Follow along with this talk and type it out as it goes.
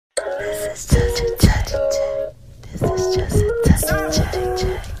This is just a touch of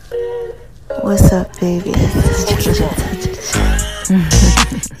What's up, baby? This is just a touch of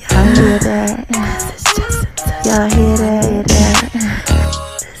Y'all hear that? Y'all hear that?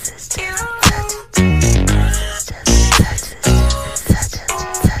 This is just a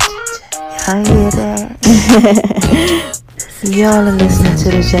touch. Y'all hear that? Y'all are listening to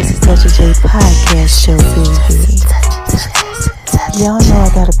the Just a Touch of J podcast show, baby. Y'all know I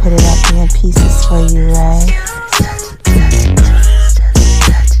gotta put it out there in pieces for you, right?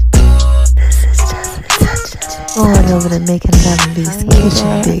 Going over to making love in B's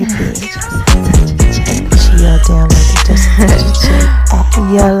kitchen, baby. She all down like the Just a Touch of J.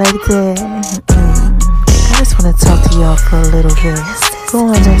 Y'all like that? I just wanna talk to y'all for a little bit.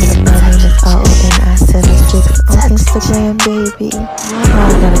 Going over to my name is RONI76 on Instagram, baby. I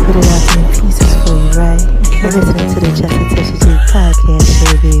gotta put it out there in pieces for you, right? You're listening to the Just a Touch of J podcast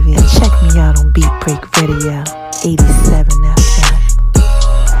show, baby. And check me out on Beat Break Radio, 87 FM.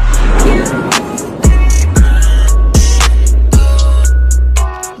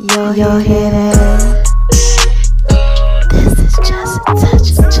 Y'all hear that? This is Just a Touch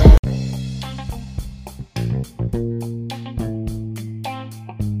of J.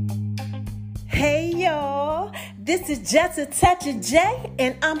 Hey y'all, this is Just a Touch of J,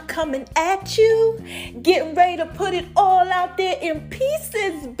 and I'm coming at you, getting ready to put it all out there in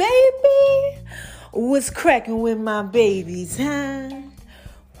pieces, baby. What's cracking with my babies, huh?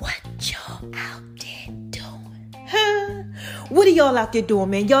 What y'all out there doing, huh? What are y'all out there doing,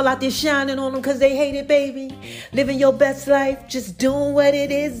 man? Y'all out there shining on them because they hate it, baby? Living your best life, just doing what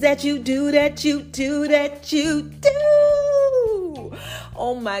it is that you do, that you do.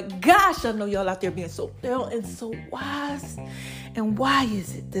 Oh my gosh, I know y'all out there being so thorough and so wise. And why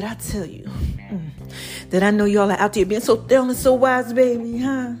is it that I tell you that I know y'all are out there being so thorough and so wise, baby,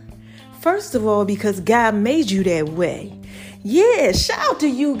 huh? First of all, because God made you that way. Yeah, shout out to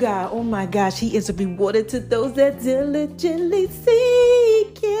you, God. Oh my gosh, he is a rewarder to those that diligently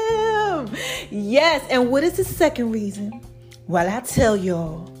seek him. Yes, and what is the second reason? Well, I tell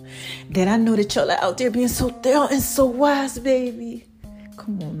y'all that I know that y'all are out there being so thorough and so wise, baby.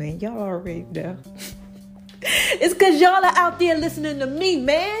 Come on, man. Y'all already know. It's because y'all are out there listening to me,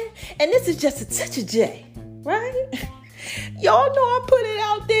 man. And this is Just a Touch of J, right? Y'all know I put it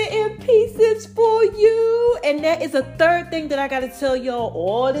out there in pieces for you. And that is a third thing that I got to tell y'all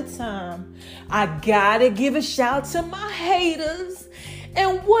all the time. I got to give a shout to my haters.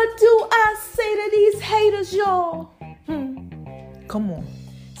 And what do I say to these haters, y'all? Come on.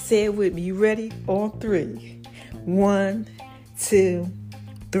 Say it with me. You ready? On 3. 1, 2,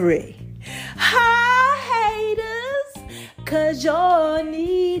 3. Hi, haters. Cause y'all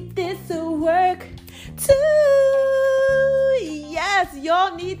need this work too. Yes,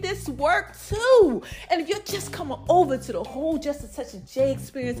 y'all need this work too. And if you're just coming over to the whole Just a Touch of J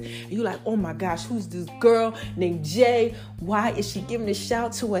experience, and you're like, oh my gosh, who's this girl named J? Why is she giving a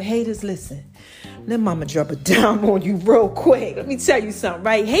shout to her haters? Listen, let mama drop it down on you real quick. Let me tell you something,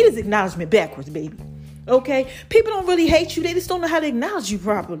 right? Haters acknowledgement backwards, baby. Okay? People don't really hate you. They just don't know how to acknowledge you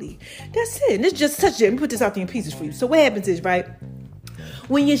properly. That's it. And it's just touch it. Let me put this out there in pieces for you. So what happens is, right?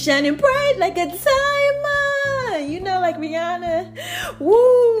 When you're shining bright like a diamond, you know, like Rihanna,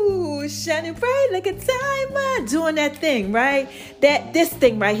 woo, shining bright like a diamond, doing that thing, right? This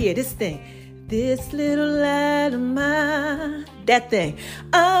thing right here, this little light of mine, that thing,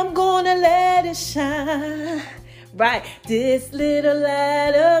 I'm gonna let it shine, right? This little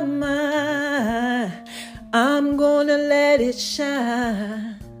light of mine, I'm gonna let it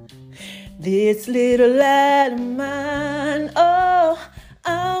shine. This little light of mine, oh,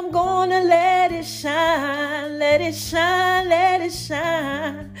 I'm gonna let it shine, let it shine, let it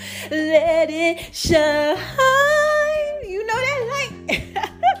shine, let it shine. You know that light?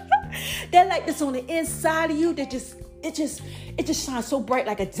 That light that's on the inside of you that it just shines so bright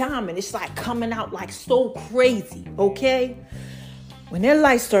like a diamond. It's like coming out like so crazy, okay? When that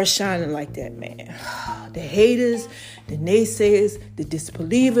light starts shining like that, man, the haters, the naysayers, the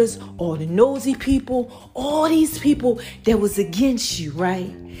disbelievers, all the nosy people, all these people that was against you,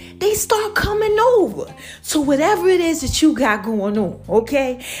 right? They start coming over to whatever it is that you got going on,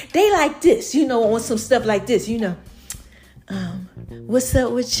 okay? They like this, you know, on some stuff like this, you know. What's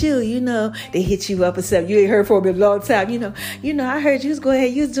up with you? You know, they hit you up or something. You ain't heard for a long time. You know, I heard you was going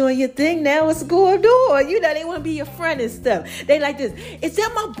ahead, you was doing your thing now. What's going on? You know, they want to be your friend and stuff. They like this. Is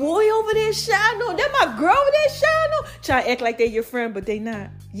that my boy over there shining on? That my girl over there shining on? Try to act like they're your friend, but they not.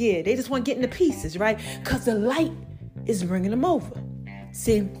 Yeah, they just want to get into pieces, right? Because the light is bringing them over.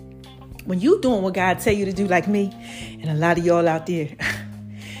 See, when you doing what God tell you to do like me, and a lot of y'all out there,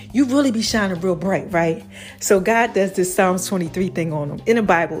 you really be shining real bright, right? So God does this Psalms 23 thing on them in the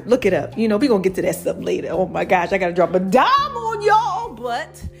Bible. Look it up. We're going to get to that stuff later. Oh my gosh, I got to drop a dime on y'all.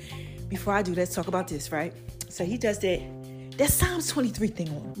 But before I do, let's talk about this, right? So he does that Psalms 23 thing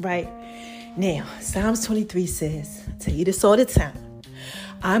on them, right? Now, Psalms 23 says, I tell you this all the time,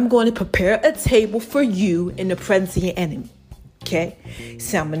 I'm going to prepare a table for you in the presence of your enemy. Okay?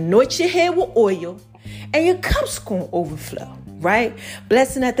 So I'm going to anoint your head with oil and your cup's going to overflow, right?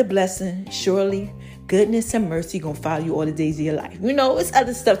 Blessing after blessing, surely goodness and mercy going to follow you all the days of your life. It's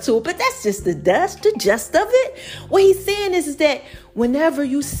other stuff too, but that's just the gist of it. What he's saying is that whenever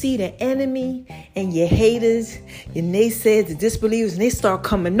you see the enemy and your haters, your naysayers, the disbelievers, and they start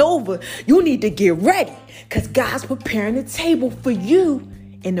coming over, you need to get ready because God's preparing a table for you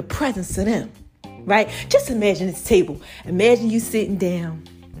in the presence of them, right? Just imagine this table. Imagine you sitting down.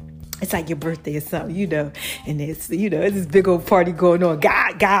 It's like your birthday or something, and it's this big old party going on.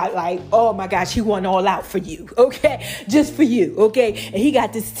 God, like, oh my gosh, he went all out for you, okay? Just for you, okay? And he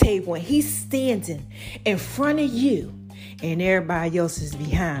got this table and he's standing in front of you and everybody else is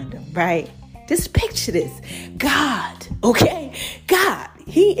behind him, right? Just picture this. God, okay? God,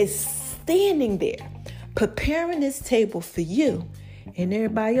 he is standing there preparing this table for you. And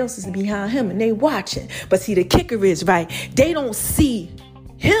everybody else is behind him and they watching. But see, the kicker is, right, they don't see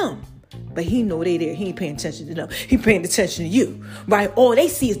him. But he know they there. He ain't paying attention to them. He paying attention to you, right? All they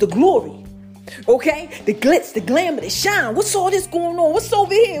see is the glory, okay? The glitz, the glamour, the shine. What's all this going on? What's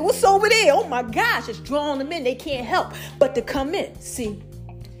over here? What's over there? Oh my gosh, it's drawing them in. They can't help but to come in. See,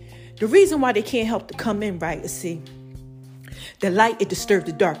 the reason why they can't help to come in, right, is see, the light, it disturbs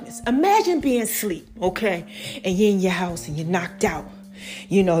the darkness. Imagine being asleep, okay? And you're in your house and you're knocked out.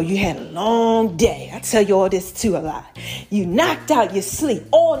 You had a long day. I tell you all this too a lot. You knocked out, you sleep.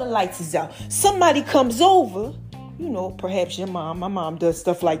 All the lights is out. Somebody comes over. Perhaps your mom. My mom does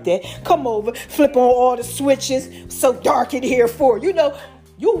stuff like that. Come over, flip on all the switches. So dark in here for you.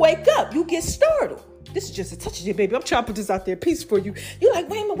 You wake up. You get startled. This is just a touch of you, baby. I'm trying to put this out there, piece for you. You're like,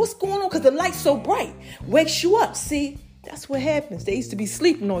 wait a minute, what's going on? Because the light's so bright. Wakes you up. See? That's what happens. They used to be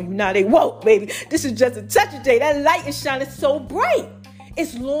sleeping on you. Now they woke, baby. This is just a touch of day. That light is shining so bright.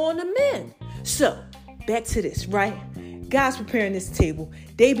 It's luring them in. So, back to this, right? God's preparing this table.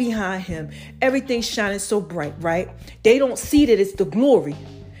 They behind him. Everything's shining so bright, right? They don't see that it's the glory.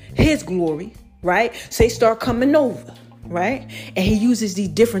 His glory, right? So they start coming over, right? And he uses these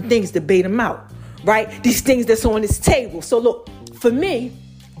different things to bait them out, right? These things that's on this table. So look, for me,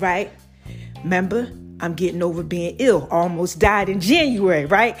 right? Remember, I'm getting over being ill. Almost died in January,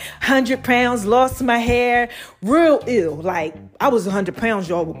 right? 100 pounds, lost my hair, real ill. Like, I was 100 pounds,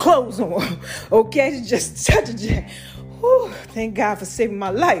 y'all, with clothes on. Okay? Just such a jack. Thank God for saving my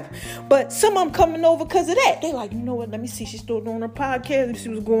life. But some of them coming over because of that. They like, you know what? Let me see. She's still doing her podcast. Let me see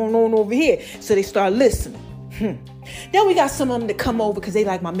what's going on over here. So they start listening. Then we got some of them that come over because they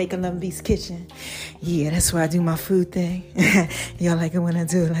like my Make a Loving Beast kitchen. Yeah, that's where I do my food thing. Y'all like it when I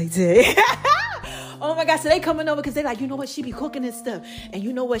do it like that. Oh my God, so they coming over because they like, you know what, she be cooking and stuff. And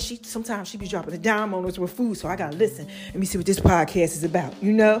you know what, sometimes she be dropping a dime on us with food, so I gotta listen. Let me see what this podcast is about,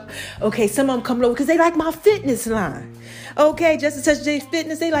 Okay, some of them coming over because they like my fitness line. Okay, Just a Touch of J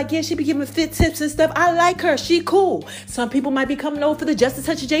Fitness, they like, yeah, she be giving fit tips and stuff. I like her, she cool. Some people might be coming over for the Just a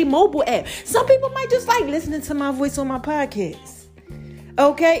Touch of J mobile app. Some people might just like listening to my voice on my podcast.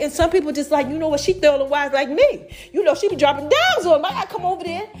 Okay, and some people just like, you know what, she throwing wise like me. She be dropping downs on me. I gotta come over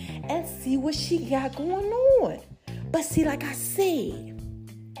there and see what she got going on. But see, like I said,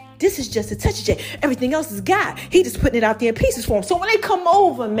 this is just a touch of J. Everything else is God. He just putting it out there in pieces for him. So when they come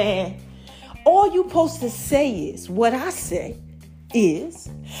over, man, all you supposed to say is, what I say is,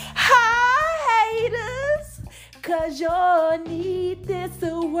 hi, haters, cause y'all need this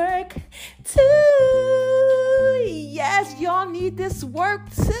to work too. Yes, y'all need this work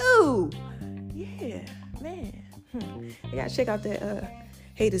too. Yeah, man. You gotta check out that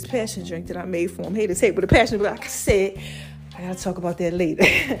Haters Passion drink that I made for him. Haters Hate with a Passion. But like I said, I gotta talk about that later.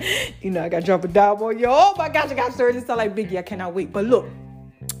 I gotta drop a dime on you. Oh my gosh, I got started. It sound like Biggie. I cannot wait. But look,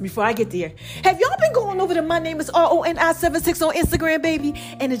 before I get there, have y'all been going over to My Name is RONI76 on Instagram, baby,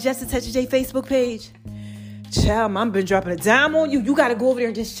 and the Just a Touch of J Facebook page? Child, I've been dropping a dime on you. You got to go over there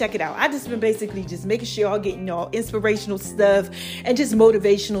and just check it out. I just been basically just making sure y'all getting y'all inspirational stuff and just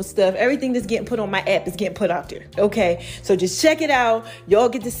motivational stuff. Everything that's getting put on my app is getting put out there. Okay. So just check it out. Y'all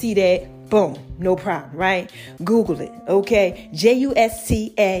get to see that. Boom. No problem. Right. Google it. Okay.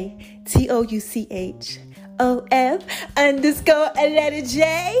 JUSTATOUCHOF_letter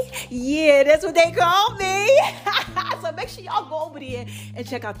J. Yeah, that's what they call me. So make sure y'all go over there and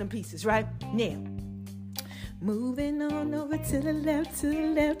check out them pieces. Right now. Moving on over to the left, to the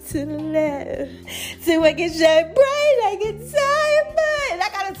left, to the left. So I can shine bright like a diamond. And I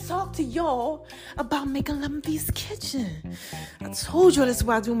gotta talk to y'all about making Love V's Kitchen. I told y'all that's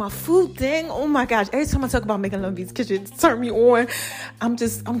why I do my food thing. Oh my gosh. Every time I talk about making Love V's Kitchen, it turns me on. I'm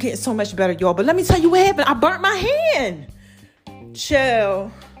getting so much better, y'all. But let me tell you what happened. I burnt my hand.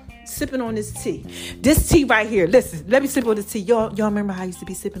 Chill. Sipping on this tea. This tea right here. Listen, let me sip on this tea. Y'all remember how I used to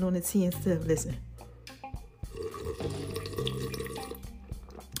be sipping on the tea and stuff? Listen.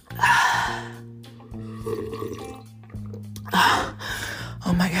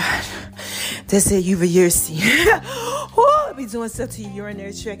 Oh my gosh. That's it, urine. I be doing stuff to your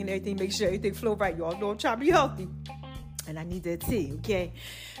urinary tract and everything. Make sure everything flow right. Y'all know I'm trying to be healthy. And I need that tea, okay?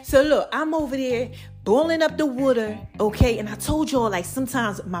 So look, I'm over there boiling up the water, okay? And I told y'all, like,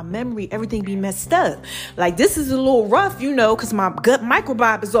 sometimes my memory, everything be messed up. Like, this is a little rough, because my gut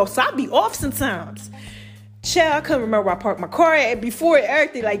microbiome is off. So I be off sometimes. Child, I couldn't remember where I parked my car at before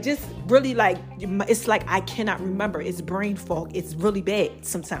everything. Like, just really, like, it's like I cannot remember. It's brain fog. It's really bad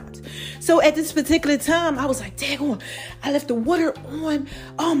sometimes. So at this particular time, I was like, daggone, I left the water on.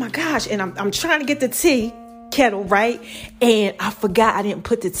 Oh my gosh. And I'm trying to get the tea kettle, right? And I forgot I didn't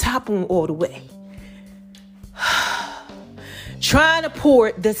put the top on all the way. Trying to pour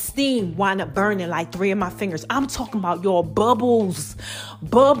it, the steam wound up burning like 3 of my fingers. I'm talking about, y'all, bubbles.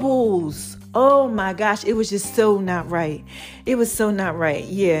 Oh my gosh, it was just so not right. It was so not right.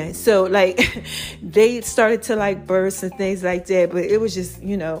 Yeah. So like they started to like burst and things like that, but it was just, I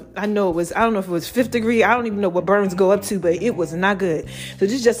don't know if it was 5th degree. I don't even know what burns go up to, but it was not good. So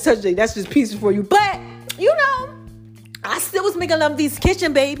this is just such that's just pieces for you. But I still was making Love V's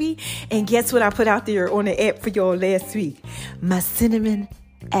Kitchen, baby. And guess what I put out there on the app for y'all last week? My cinnamon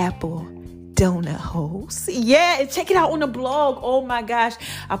apple donut holes. Yeah, and check it out on the blog. Oh my gosh.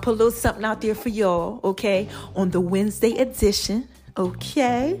 I put a little something out there for y'all, okay? On the Wednesday edition,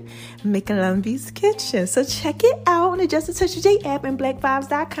 okay? Making Love V's Kitchen. So check it out on the Just a Touch of J app and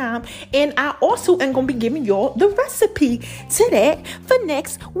blackvibes.com. And I also am going to be giving y'all the recipe to that for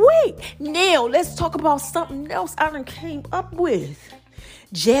next week. Now, let's talk about something else I done came up with.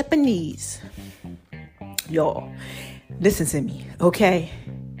 Japanese. Y'all, listen to me, okay?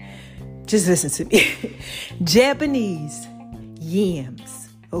 Just listen to me. Japanese yams,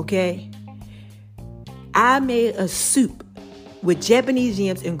 okay? I made a soup with Japanese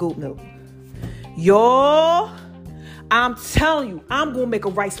yams and goat milk. Y'all, I'm telling you, I'm going to make a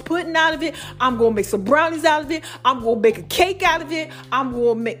rice pudding out of it. I'm going to make some brownies out of it. I'm going to make a cake out of it. I'm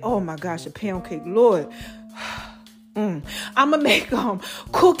going to make, oh my gosh, a pound cake, Lord. I'm going to make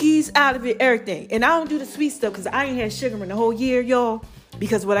cookies out of it, everything. And I don't do the sweet stuff because I ain't had sugar in the whole year, y'all.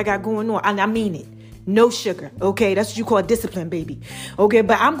 Because what I got going on, and I mean it, no sugar, okay? That's what you call discipline, baby, okay?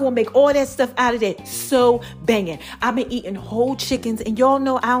 But I'm going to make all that stuff out of that so banging. I've been eating whole chickens, and y'all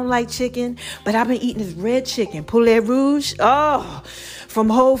know I don't like chicken, but I've been eating this red chicken, poulet rouge, from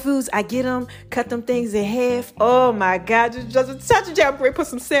Whole Foods. I get them, cut them things in half. Oh, my God, just such a jam. Put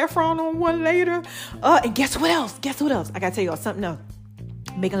some saffron on one later. And guess what else? I got to tell y'all something else.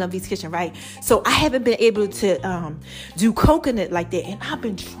 Making Love V's Kitchen, right? So I haven't been able to do coconut like that, and I've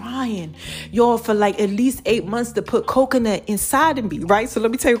been trying, y'all, for like at least 8 months to put coconut inside of me, right? So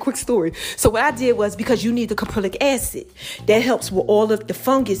let me tell you a quick story. So what I did was, because you need the caprylic acid that helps with all of the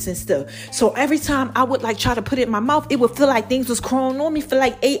fungus and stuff. So every time I would like try to put it in my mouth, it would feel like things was crawling on me for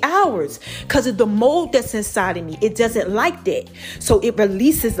like 8 hours because of the mold that's inside of me. It doesn't like that, so it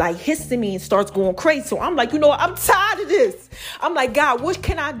releases like histamine and starts going crazy. So I'm like, I'm tired of this. I'm like, God, what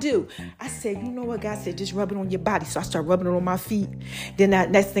can I do? I said, you know what? God said, just rub it on your body. So I started rubbing it on my feet. Then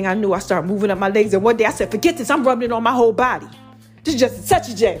that next thing I knew, I started moving up my legs. And one day I said, forget this. I'm rubbing it on my whole body. This is just a touch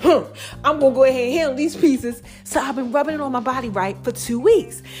of J. I'm going to go ahead and handle these pieces. So I've been rubbing it on my body, right, for 2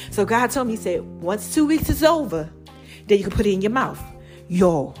 weeks. So God told me, he said, once 2 weeks is over, then you can put it in your mouth.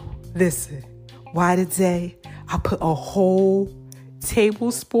 Yo, listen. Why today I put a whole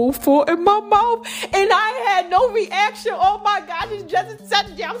tablespoonful in my mouth and I had no reaction. Oh my God, it's just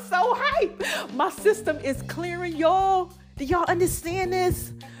such a, I'm so hyped. My system is clearing, y'all. Do y'all understand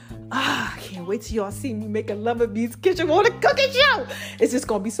this? I can't wait till y'all see me making Love V's Kitchen on the cooking show. It's just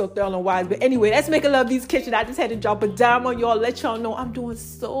gonna be so thorough and wise. But anyway, let's make a Love V's Kitchen. I just had to drop a dime on y'all, let y'all know I'm doing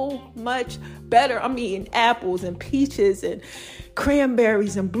so much better. I'm eating apples and peaches and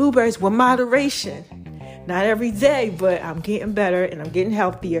cranberries and blueberries with moderation. Not every day, but I'm getting better and I'm getting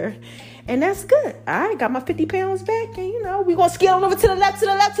healthier. And that's good. I got my 50 pounds back. And, we're going to scale on over to the left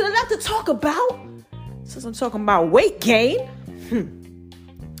to talk about. Since I'm talking about weight gain.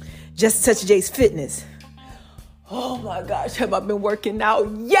 Just Touch J's Fitness. Oh, my gosh. Have I been working out?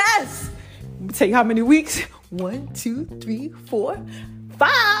 Yes. Let me tell you how many weeks. 1, 2, 3, 4,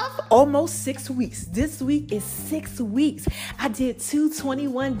 5, almost 6 weeks. This week is 6 weeks. I did 2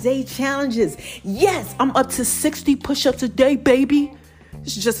 21-day challenges. Yes, I'm up to 60 push-ups a day, baby.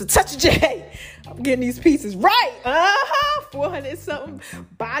 This is just a touch of J. I'm getting these pieces right. 400 something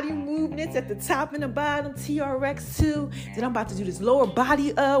body movements at the top and the bottom, TRX2. Then I'm about to do this lower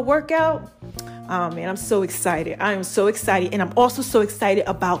body workout. Oh man, I'm so excited. I am so excited. And I'm also so excited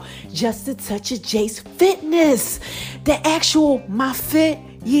about Just a Touch of J's Fitness. The actual My Fit.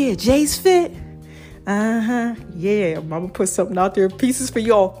 Yeah, J's Fit. Yeah, I'm gonna put something out there. Pieces for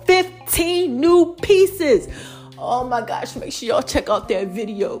y'all. 15 new pieces. Oh my gosh, make sure y'all check out that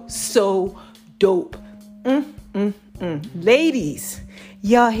video. So dope. Ladies,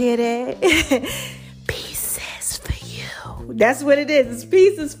 y'all hear that? Pieces for you. That's what it is. It's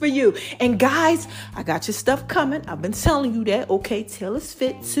pieces for you. And guys, I got your stuff coming. I've been telling you that. Okay, Taylor's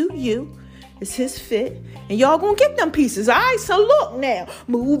fit to you. It's his fit. And y'all gonna get them pieces. All right, so look now.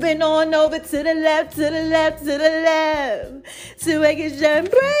 Moving on over to the left, to the left, to the left. So I can shine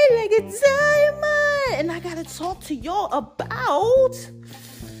bright like a diamond. And I gotta talk to y'all about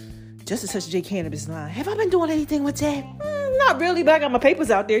Just a Touch of J cannabis line. Have I been doing anything with that? Not really, but I got my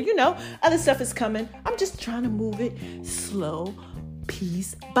papers out there. You know, other stuff is coming. I'm just trying to move it slow,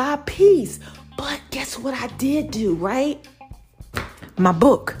 piece by piece. But guess what I did do, right? My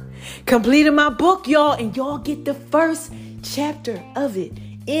book. Completed my book, y'all. And y'all get the first chapter of it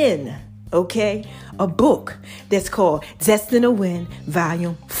in, okay? A book that's called Destined to Win,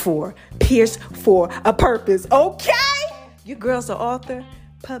 Volume 4. Pierce for a Purpose, okay? Your girl's an author.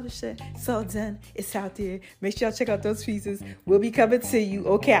 Publisher, it's all done. It's out there. Make sure y'all check out those pieces. We'll be coming to you.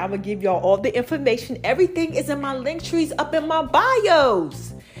 Okay, I'm gonna give y'all all the information. Everything is in my link trees up in my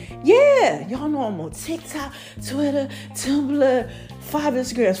bios. Yeah, y'all know I'm on TikTok, Twitter, Tumblr, 5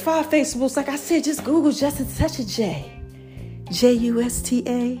 Instagrams, 5 Facebooks. Like I said, just Google Just a Touch of J.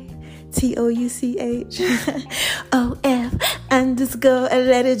 JUSTATOUCH_OF_a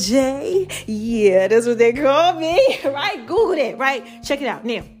J. That's what they call me. Right? Google it, right? Check it out.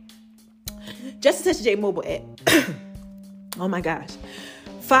 Now, Just a Touch of J mobile app. Oh my gosh.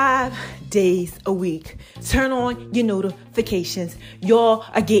 5 days a week. Turn on your notifications. Y'all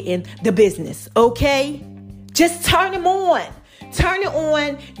are getting the business, okay? Just turn them on. Turn it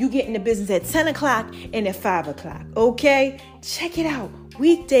on. You get in the business at 10 o'clock and at 5 o'clock, okay? Check it out.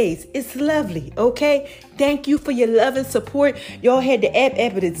 Weekdays. It's lovely, okay? Thank you for your love and support. Y'all had the app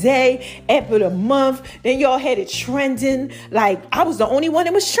of the day, app of the month. Then y'all had it trending. Like, I was the only one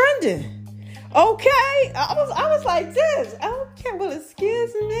that was trending. Okay? I was like this. Okay, well,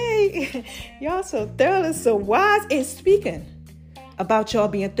 excuse me. Y'all so thorough and so wise. And speaking about y'all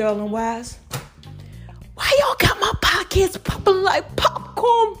being thorough and wise, why y'all got my pockets popping like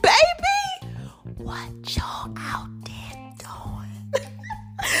popcorn, baby? What y'all out there doing?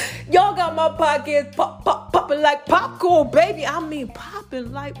 Y'all got my pockets popping like popcorn, baby. I mean,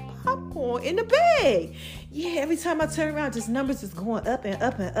 popping like popcorn in the bag. Yeah, every time I turn around, just numbers is going up and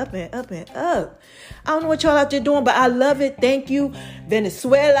up and up and up and up. I don't know what y'all out there doing, but I love it. Thank you,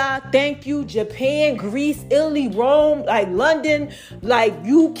 Venezuela. Thank you, Japan, Greece, Italy, Rome, like London, like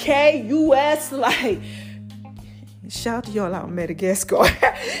UK, US, like. Shout out to y'all out in Madagascar.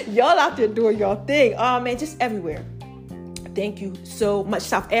 Y'all out there doing y'all thing. Oh, man, just everywhere. Thank you so much.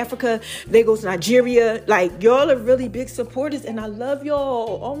 South Africa, Lagos, Nigeria. Like, y'all are really big supporters, and I love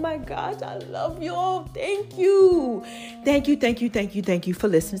y'all. Oh, my gosh, I love y'all. Thank you. Thank you, thank you, thank you, thank you for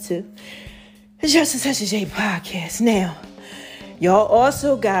listening to the Just a Touch of J podcast. Now, y'all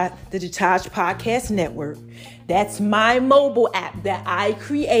also got the Detached Podcast Network. That's my mobile app that I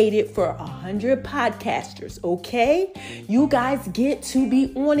created for 100 podcasters, okay? You guys get to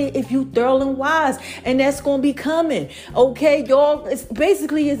be on it if you thorough and wise, and that's going to be coming, okay? Y'all, it's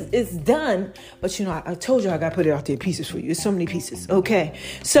done, but you know, I told you I got to put it out there pieces for you. It's so many pieces, okay?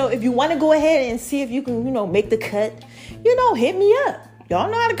 So if you want to go ahead and see if you can, make the cut, hit me up. Y'all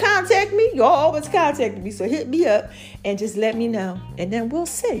know how to contact me. Y'all always contact me. So hit me up and just let me know. And then we'll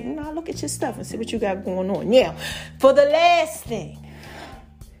see. I'll look at your stuff and see what you got going on. Now, for the last thing.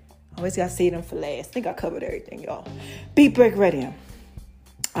 Always got to say them for last. I think I covered everything, y'all. Beat Break Radio.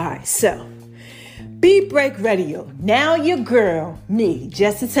 All right, so. Beat Break Radio. Now your girl, me,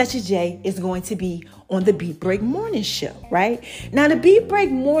 Just a Touch of J, is going to be on the Beat Break Morning Show, right? Now, the Beat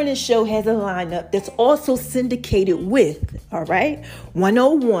Break Morning Show has a lineup that's also syndicated with, all right,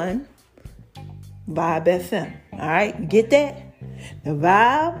 101 Vibe FM, all right? You get that? The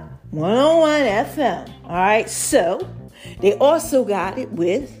Vibe 101 FM, all right? So, they also got it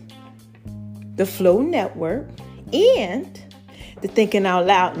with the Flow Network and the Thinking Out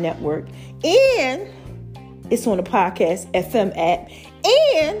Loud Network and It's on the podcast FM app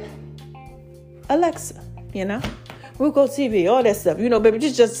and Alexa, Roku TV, all that stuff. Baby,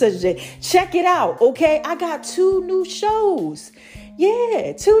 just such a day. Check it out, okay? I got 2 new shows.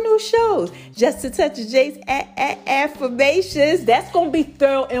 Yeah, 2 new shows. Just a touch of J's affirmations. That's going to be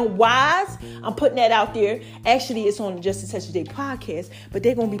thorough and wise. I'm putting that out there. Actually, it's on Just a Touch of J podcast, but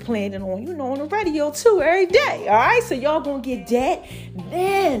they're going to be playing it on, on the radio too every day. All right, so y'all going to get that.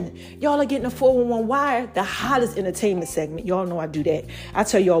 Then y'all are getting a 411 Wire, the hottest entertainment segment. Y'all know I do that. I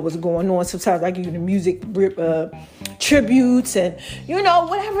tell y'all what's going on. Sometimes I give you the music tributes and,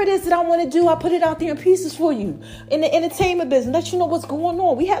 whatever it is that I want to do, I put it out there in pieces for you in the entertainment business. Let you know what's going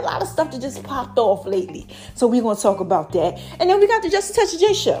on. We had a lot of stuff that just popped off lately. So we're going to talk about that. And then we got the Just a Touch of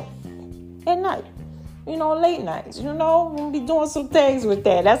J show at night. Late nights. We'll be doing some things with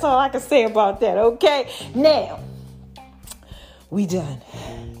that. That's all I can say about that, okay? Now, we done.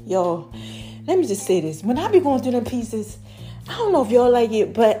 Yo, let me just say this. When I be going through them pieces, I don't know if y'all like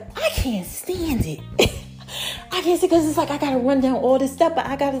it, but I can't stand it. I can't say because it's like I got to run down all this stuff, but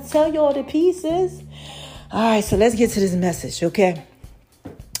I got to tell y'all the pieces. All right, so let's get to this message, okay?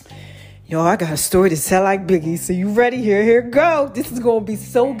 Yo, I got a story to tell like Biggie. So you ready? Here it go. This is going to be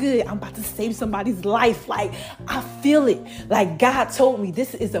so good. I'm about to save somebody's life. Like, I feel it. Like God told me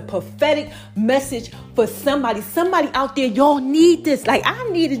this is a prophetic message for somebody. Somebody out there, y'all need this. Like I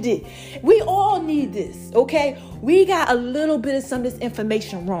needed it. We all need this, okay? We got a little bit of some of this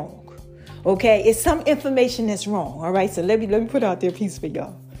information wrong, okay? It's some information that's wrong, all right? So let me put out there a piece for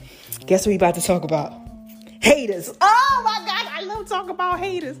y'all. Guess what we about to talk about? Haters. Oh my God, I love talking about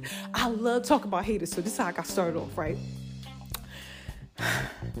haters. So this is how I got started off, right?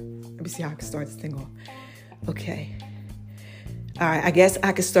 Let me see how I can start this thing off. Okay. All right, I guess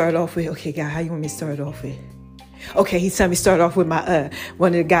I could start off with, okay, God, how you want me to start off with? Okay, he's telling me to start off with my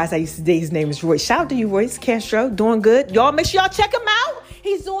one of the guys I used to date. His name is Royce. Shout out to you, Royce Castro. Doing good. Y'all make sure y'all check him out.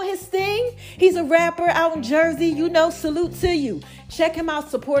 He's doing his thing. He's a rapper out in Jersey. Salute to you. Check him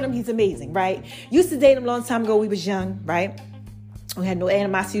out. Support him. He's amazing, right? Used to date him a long time ago. We was young, right? We had no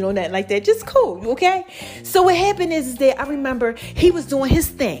animosity, no nothing like that. Just cool, okay? So what happened is that I remember he was doing his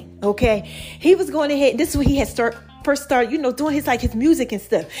thing, okay? He was going ahead. This is when he had first started, doing his music and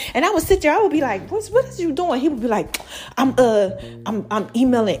stuff. And I would sit there, I would be like, what is you doing? He would be like, I'm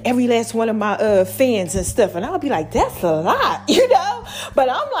emailing every last one of my fans and stuff. And I would be like, that's a lot, But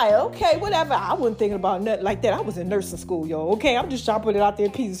I'm like, okay, whatever. I wasn't thinking about nothing like that. I was in nursing school, y'all. Okay, I'm just trying to put it out there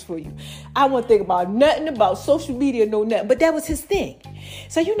in pieces for you. I wasn't thinking about nothing about social media, no nothing. But that was his thing.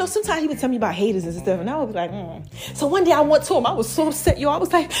 So, sometimes he would tell me about haters and stuff. And I would be like, So one day I went to him. I was so upset, y'all. I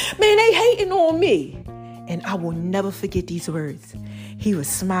was like, man, they hating on me. And I will never forget these words. He was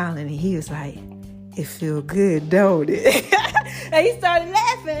smiling and he was like, it feel good, don't it? And he started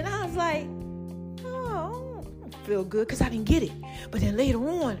laughing. And I was like, oh, I don't feel good because I didn't get it. But then later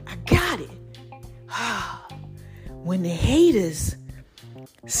on, I got it. When the haters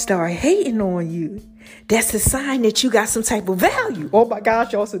start hating on you, that's a sign that you got some type of value. Oh my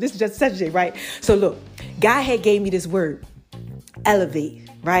gosh, y'all. So this is just Saturday, right? So look, God had gave me this word, elevate.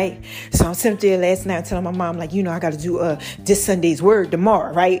 Right? So I'm sitting there last night telling my mom, like, I got to do this Sunday's word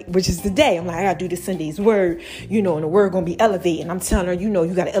tomorrow, right? Which is the day. I'm like, I got to do this Sunday's word, and the word going to be elevating. I'm telling her, you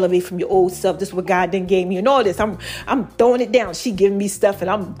got to elevate from your old stuff. This is what God then gave me and all this. I'm throwing it down. She giving me stuff and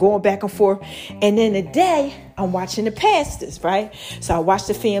I'm going back and forth. And then the day I'm watching the pastors, right? So I watched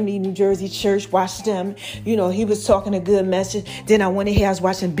the Family New Jersey Church, watched them. He was talking a good message. Then I went ahead, I was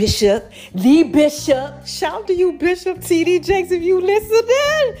watching the Bishop. Shout out to you, Bishop T.D. Jakes, if you listening.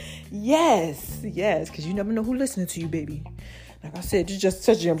 Yes, because you never know who's listening to you, baby. Like I said, just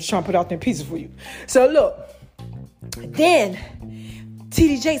touch you. I'm just trying to put out them pieces for you. So look, then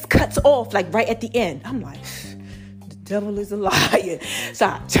T.D. Jakes cuts off like right at the end. I'm like, the devil is a liar. So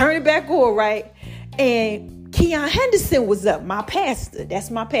I turn it back on, right? And Keon Henderson was up, my pastor.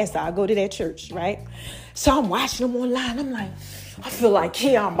 That's my pastor. I go to that church, right? So I'm watching him online. I'm like, I feel like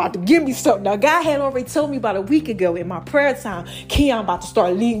Keon about to give me something. Now, God had already told me about a week ago in my prayer time, Keon about to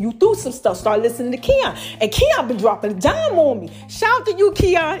start leading you through some stuff. Start listening to Keon. And Keon been dropping a dime on me. Shout out to you,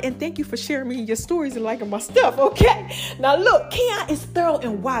 Keon. And thank you for sharing me your stories and liking my stuff, okay? Now, look, Keon is thorough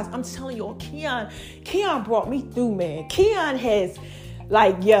and wise. I'm telling you, Keon brought me through, man. Keon has,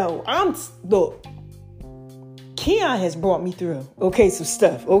 Keon has brought me through, okay, some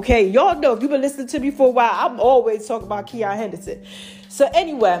stuff, okay? Y'all know, if you've been listening to me for a while, I'm always talking about Keon Henderson. So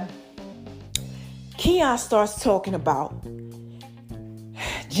anyway, Keon starts talking about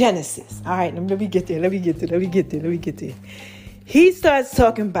Genesis. All right, let me get there. He starts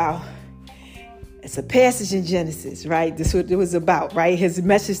talking about It's a passage in Genesis, right? This is what it was about, right? His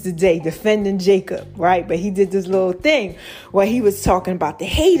message today, defending Jacob, right? But he did this little thing where he was talking about the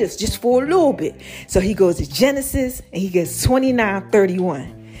haters just for a little bit. So he goes to Genesis and he gets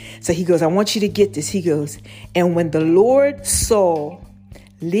 29:31. So he goes, I want you to get this. He goes, and when the Lord saw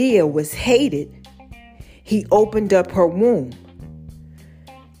Leah was hated, he opened up her womb.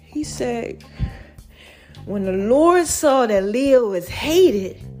 He said, when the Lord saw that Leah was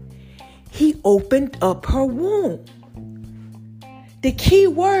hated, he opened up her womb. The key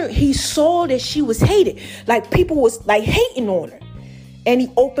word, he saw that she was hated. Like people was like hating on her. And he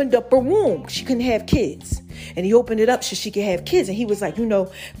opened up her womb. She couldn't have kids. And he opened it up so she could have kids. And he was like,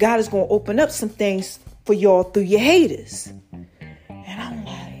 God is going to open up some things for y'all through your haters. And I'm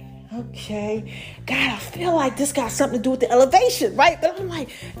like, okay. God, I feel like this got something to do with the elevation, right? But I'm like,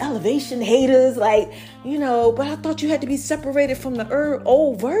 elevation, haters, but I thought you had to be separated from the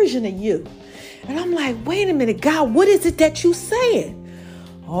old version of you. And I'm like, wait a minute, God, what is it that you saying?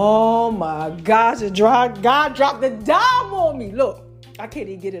 Oh my gosh, God dropped the dime on me. Look, I can't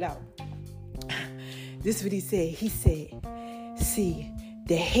even get it out. This is what he said. He said, see,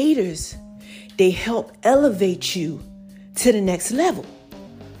 the haters, they help elevate you to the next level.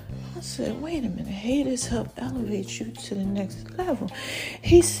 I said, wait a minute, haters help elevate you to the next level.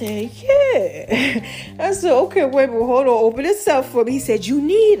 He said, yeah. I said, okay, wait a minute, hold on, open this up for me. He said, you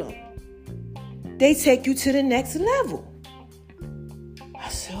need them. They take you to the next level. I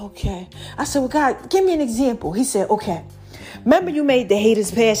said, okay. I said, well, God, give me an example. He said, okay. Remember you made the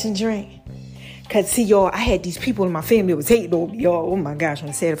haters passion drink? Because, see, y'all, I had these people in my family that was hating on me, y'all. Oh, my gosh, on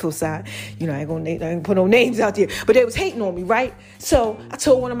the sad full side. I ain't gonna put no names out there. But they was hating on me, right? So I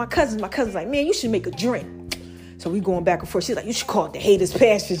told one of my cousins. My cousin's like, man, you should make a drink. So we going back and forth. She's like, you should call it the haters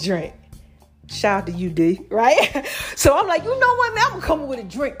passion drink. Shout out to you, D, right? So I'm like, you know what, man? I'm gonna come up with a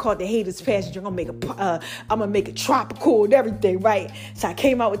drink called the haters passion drink. I'm gonna make it tropical and everything, right? So I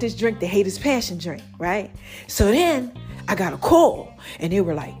came out with this drink, the haters passion drink, right? So then I got a call and they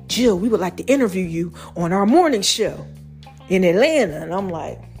were like, Jill, we would like to interview you on our morning show in Atlanta. And I'm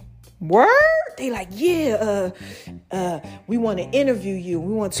like, word? They like, yeah, we want to interview you.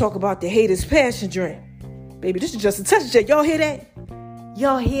 We want to talk about the haters passion drink. Baby, this is just a touch of. Y'all hear that?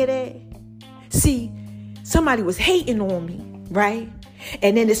 Y'all hear that? See, somebody was hating on me, right?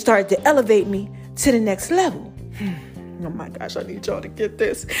 And then it started to elevate me to the next level. Oh my gosh, I need y'all to get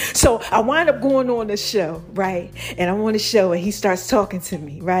this. So I wind up going on the show, right? And I'm on the show and he starts talking to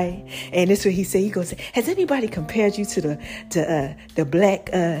me, right? And this is what he said. He goes, has anybody compared you to the black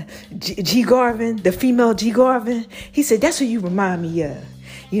G Garvin, the female G Garvin? He said, that's what you remind me of.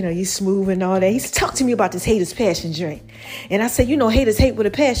 You smooth and all that. He said, talk to me about this haters passion drink. And I said, haters hate with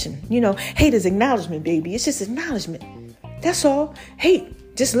a passion. Haters acknowledgement, baby. It's just acknowledgement. That's all.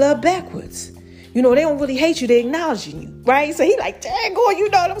 Hate, just love backwards. They don't really hate you. They acknowledging you, right? So he like, dang,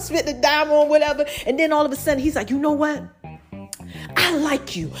 I'm spitting the dime on whatever. And then all of a sudden he's like, you know what? I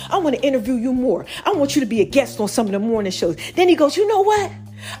like you. I want to interview you more. I want you to be a guest on some of the morning shows. Then he goes, you know what?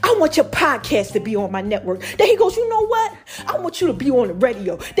 I want your podcast to be on my network. Then he goes, you know what? I want you to be on the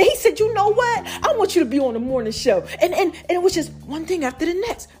radio. Then he said, you know what? I want you to be on the morning show. And it was just one thing after the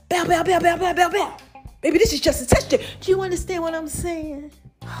next. Bow, bow, bow, bow, bow, bow, bow. Baby, this is just a touchdown. Do you understand what I'm saying?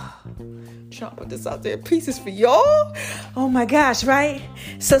 Trying to put this out there in pieces for y'all. Oh my gosh, right?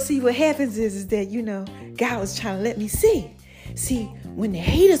 So see, what happens is that, God was trying to let me see. See, when the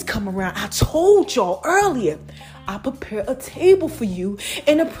haters come around, I told y'all earlier, I prepare a table for you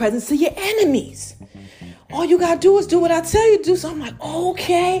in the presence of your enemies. All you got to do is do what I tell you to do. So I'm like,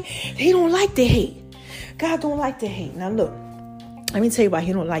 okay, he don't like the hate. God don't like the hate. Now look, let me tell you why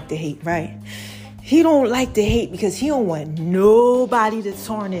he don't like the hate, right? He don't like the hate because he don't want nobody to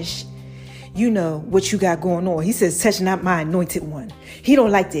tarnish, what you got going on. He says, touch not my anointed one. He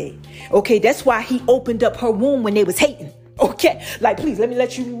don't like that. Okay, that's why he opened up her womb when they was hating. Okay, like, please, let me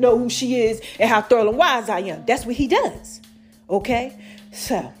let you know who she is and how thorough and wise I am. That's what he does. Okay,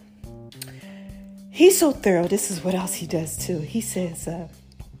 so he's so thorough. This is what else he does too. He says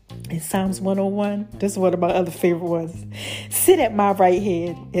in Psalms 101, this is one of my other favorite ones. Sit at my right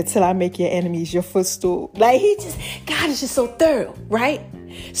hand until I make your enemies your footstool. Like God is just so thorough, right?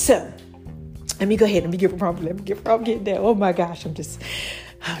 So let me go ahead. Let me get from getting there. Oh my gosh, I'm just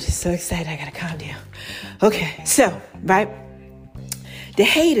so excited. I gotta calm down. Okay, so, right, the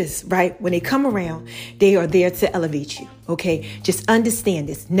haters, right, when they come around, they are there to elevate you. Okay, just understand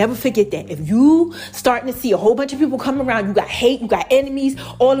this. Never forget that. If you starting to see a whole bunch of people come around, you got hate, you got enemies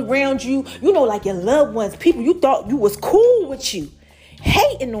all around you, like your loved ones, people you thought you was cool with you.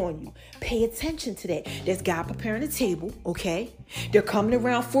 hating on you. Pay attention to that. There's God preparing the table, okay? They're coming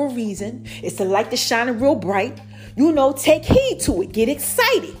around for a reason. It's a light that's shining real bright. Take heed to it. Get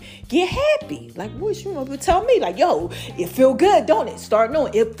excited. Get happy. Like, what, but tell me, like, yo, it feel good, don't it? Start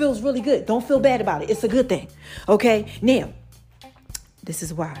knowing it feels really good. Don't feel bad about it. It's a good thing, okay? Now, this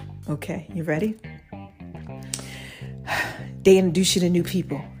is why, okay? You ready? They introduce you to new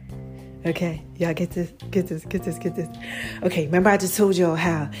people. Okay, y'all get this. Okay, remember I just told y'all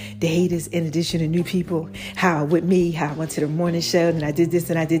how the haters introduce you to new people, how with me, how I went to the morning show and I did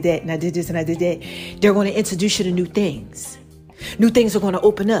this and I did that and I did this and I did that. They're going to introduce you to new things. New things are going to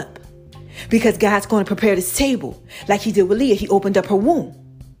open up because God's going to prepare this table like he did with Leah. He opened up her womb.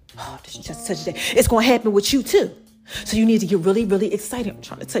 Oh, this is just such a day. It's going to happen with you too. So you need to get really, really excited. I'm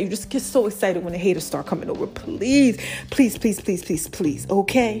trying to tell you, just get so excited when the haters start coming over. Please, please, please, please, please, please.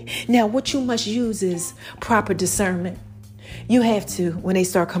 Okay. Now, what you must use is proper discernment. You have to when they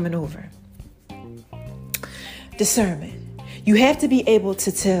start coming over. Discernment. You have to be able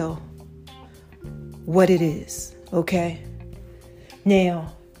to tell what it is. Okay.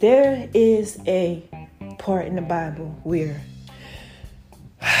 Now, there is a part in the Bible where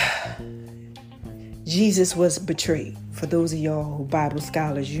Jesus was betrayed. For those of y'all who Bible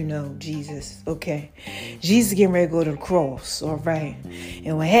scholars, you know Jesus, okay? Jesus getting ready to go to the cross, all right?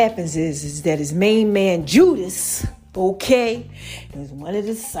 And what happens is that his main man, Judas, okay, is one of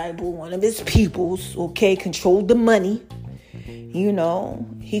the disciples, one of his peoples, okay, controlled the money.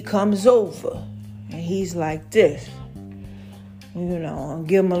 He comes over and he's like this, give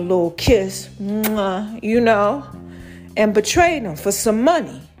him a little kiss, and betrayed him for some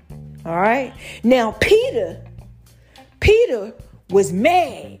money. All right. Now, Peter was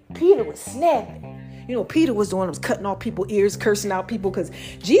mad. Peter was snapping. Peter was the one that was cutting off people's ears, cursing out people because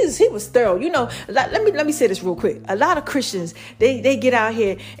Jesus, he was thorough. Let me say this real quick. A lot of Christians, they get out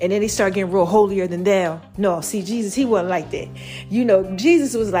here and then they start getting real holier than thou. No, see, Jesus, he wasn't like that.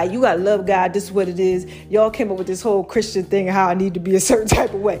 Jesus was like, you got to love God. This is what it is. Y'all came up with this whole Christian thing of how I need to be a certain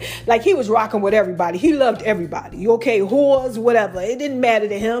type of way. Like he was rocking with everybody. He loved everybody. Okay, whores, whatever. It didn't matter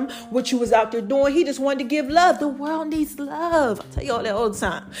to him what you was out there doing. He just wanted to give love. The world needs love. I tell you all that all the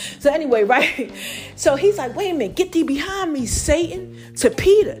time. So anyway, right? So he's like, wait a minute, get thee behind me, Satan, to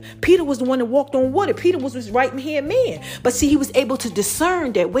Peter. Peter was the one that walked on water. Peter was his right-hand man. But see, he was able to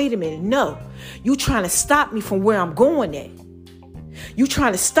discern that, wait a minute, no, you trying to stop me from where I'm going at. You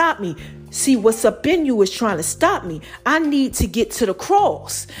trying to stop me. See, what's up in you is trying to stop me. I need to get to the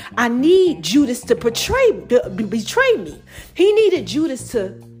cross. I need Judas to betray me. He needed Judas to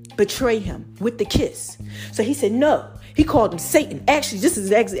betray him with the kiss. So he said, no. He called him Satan. Actually, this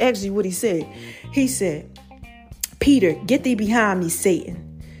is actually what he said. He said, Peter, get thee behind me,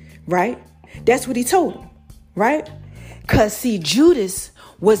 Satan. Right? That's what he told him. Right? Because, see, Judas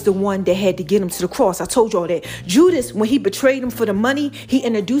was the one that had to get him to the cross. I told y'all that. Judas, when he betrayed him for the money, he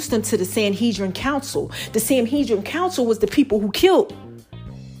introduced him to the Sanhedrin Council. The Sanhedrin Council was the people who killed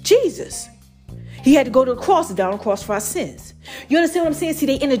Jesus. He had to go to the cross, down on the cross for our sins. You understand what I'm saying? See,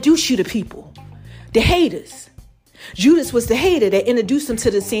 they introduce you to people. The haters. Judas was the hater that introduced him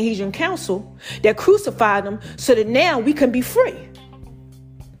to the Sanhedrin Council that crucified him so that now we can be free.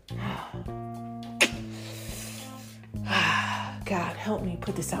 God, help me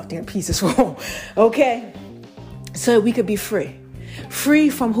put this out there in pieces. Okay? So we could be free. Free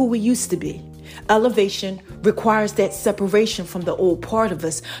from who we used to be. Elevation requires that separation from the old part of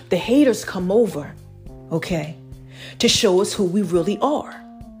us. The haters come over, okay, to show us who we really are.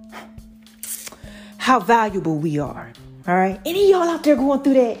 How valuable we are. All right. Any of y'all out there going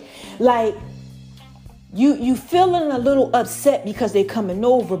through that? Like you feeling a little upset because they're coming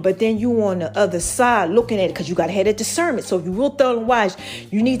over, but then you on the other side looking at it because you got to have that discernment. So if you're real thorough and wise,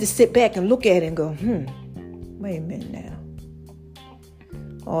 you need to sit back and look at it and go, wait a minute now.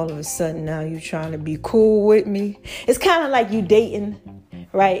 All of a sudden now you trying to be cool with me. It's kind of like you dating,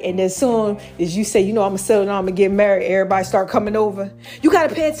 right? And as soon as you say, I'm going to settle down, I'm going to get married, everybody start coming over. You got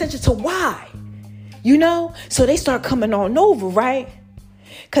to pay attention to why. So they start coming on over, right?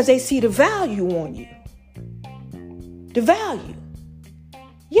 Because they see the value on you. The value.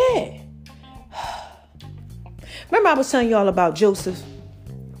 Yeah. Remember I was telling y'all about Joseph?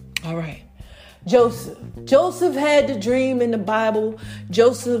 All right. Joseph had the dream in the Bible.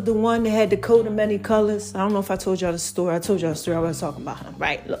 Joseph, the one that had the coat of many colors. I don't know if I told y'all the story. I told y'all the story. I was talking about him,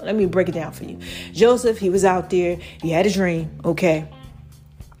 right? Look, let me break it down for you. Joseph, he was out there. He had a dream, okay?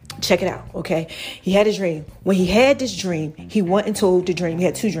 Check it out, okay? He had a dream. When he had this dream, he went and told the dream. He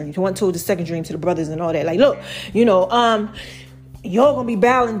had two dreams. He went and told the second dream to the brothers and all that. Like, look, y'all gonna be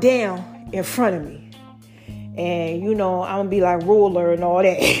bowing down in front of me. And, I'm going to be like ruler and all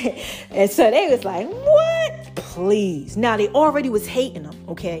that. And so they was like, what? Please. Now, they already was hating him,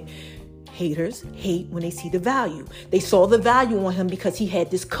 okay? Haters hate when they see the value. They saw the value on him because he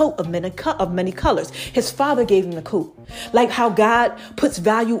had this coat of many colors. His father gave him the coat. Like how God puts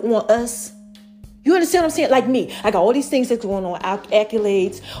value on us. You understand what I'm saying? Like me, I got all these things that's going on,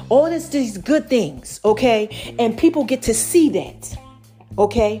 accolades, all these good things, okay? And people get to see that,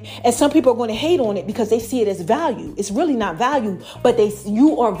 okay? And some people are going to hate on it because they see it as value. It's really not value, but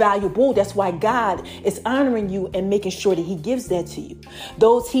you are valuable. That's why God is honoring you and making sure that he gives that to you.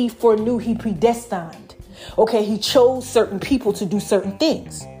 Those he foreknew, he predestined. Okay, he chose certain people to do certain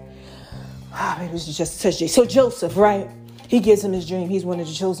things. It was just such a... So Joseph, right? He gives him his dream. He's one of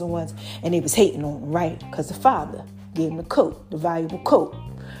the chosen ones. And they was hating on him, right? Because the father gave him the coat, the valuable coat.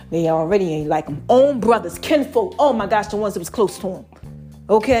 They already ain't like him. Own brothers, kinfolk. Oh my gosh, the ones that was close to him.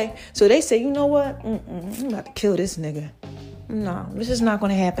 Okay? So they say, you know what? I'm about to kill this nigga. No, this is not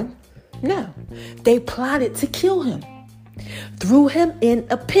going to happen. No. They plotted to kill him. Threw him in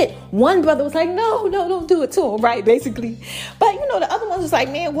a pit. One brother was like, no, don't do it to him, right? Basically. But, the other one was like,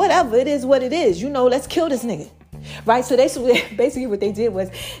 man, whatever. It is what it is. Let's kill this nigga. Right, so basically what they did was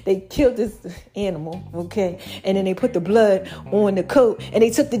they killed this animal, okay, and then they put the blood on the coat, and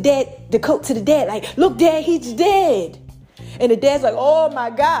they took the coat to the dad, like, look, Dad, he's dead. And the dad's like, oh my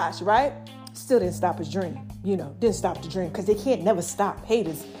gosh, right? Still didn't stop his dream, didn't stop the dream, because they can't never stop.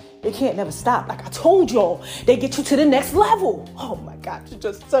 Haters, they can't never stop. Like I told y'all, they get you to the next level. Oh my God, you're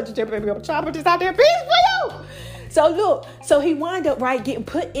just such a baby. I'm trying to put this out there, peace for you. So look, so he wind up, right, getting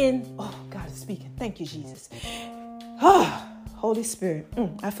put in. Oh, God is speaking. Thank you, Jesus. Oh, Holy Spirit.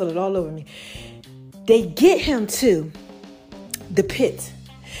 I feel it all over me. They get him to the pit.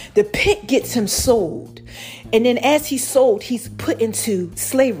 The pit gets him sold. And then as he's sold, he's put into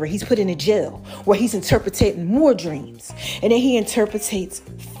slavery. He's put in a jail where he's interpreting more dreams. And then he interprets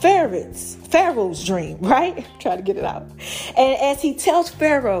Pharaoh's dream, right? Try to get it out. And as he tells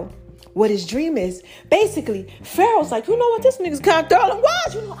Pharaoh what his dream is, basically, Pharaoh's like, you know what? This nigga's kind of darling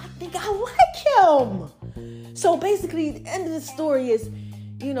wise. I think I like him. So basically, the end of the story is,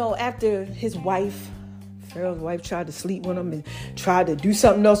 after Pharaoh's wife tried to sleep with him and tried to do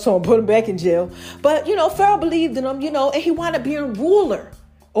something else to him, put him back in jail. But, Pharaoh believed in him, and he wound up being ruler,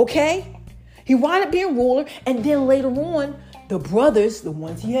 okay? He wound up being ruler, and then later on, the brothers, the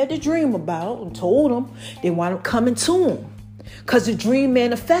ones he had the dream about and told him, they wound up coming to him because the dream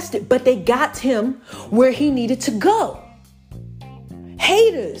manifested, but they got him where he needed to go.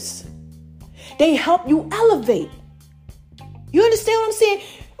 Haters. They help you elevate. You understand what I'm saying?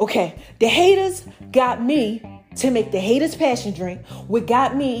 Okay, the haters got me to make the haters passion drink, which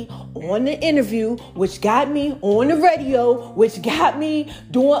got me on the interview, which got me on the radio, which got me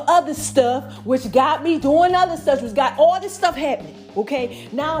doing other stuff, which got me doing other stuff, which got all this stuff happening. Okay,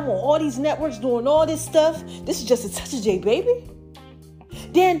 now I'm on all these networks doing all this stuff. This is just a touch of J, baby.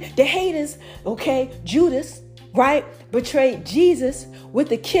 Then the haters, okay, Judas, right, betrayed Jesus with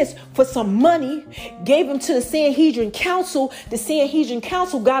a kiss for some money, gave him to the Sanhedrin Council. The Sanhedrin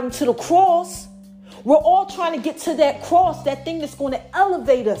Council got him to the cross. We're all trying to get to that cross, that thing that's going to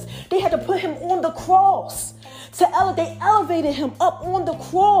elevate us. They had to put him on the cross. They elevated him up on the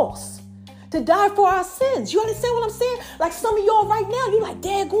cross to die for our sins. You understand what I'm saying? Like some of y'all right now, you like,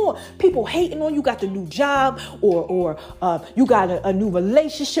 daggone, people hating on you, got the new job or you got a new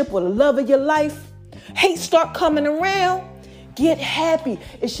relationship or the love of your life. Hate start coming around. Get happy.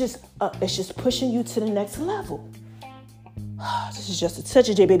 It's just pushing you to the next level. This is just a touch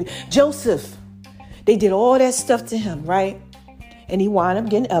of J, baby. Joseph, they did all that stuff to him, right? And he wound up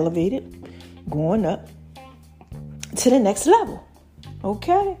getting elevated, going up to the next level.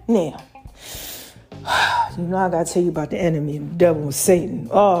 Okay? Now, I got to tell you about the enemy, the devil was Satan.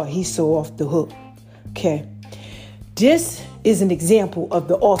 Oh, he's so off the hook. Okay? This is an example of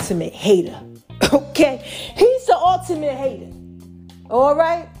the ultimate hater. Okay? He's the ultimate hater. All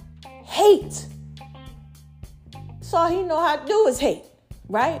right? Hate. That's all he know how to do is hate.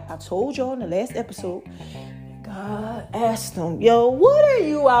 Right? I told y'all in the last episode, God asked him, yo, what are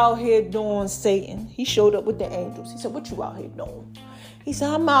you out here doing, Satan? He showed up with the angels. He said, what you out here doing? He said,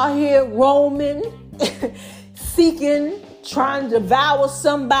 I'm out here roaming, seeking, trying to devour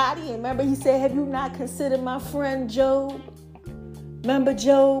somebody. And remember, he said, have you not considered my friend Job? Remember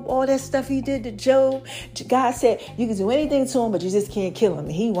Job, all that stuff he did to Job? God said, you can do anything to him, but you just can't kill him.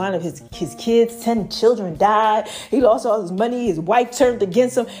 And he wound up, his kids, 10 children died. He lost all his money. His wife turned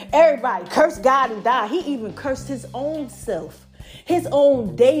against him. Everybody cursed God and died. He even cursed his own self, his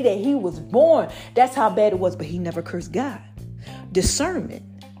own day that he was born. That's how bad it was, but he never cursed God. Discernment.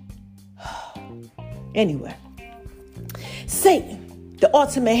 Anyway, Satan, the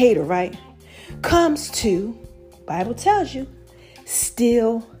ultimate hater, right, comes to, Bible tells you,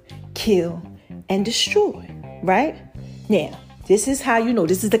 steal, kill, and destroy, right? Now, this is how you know,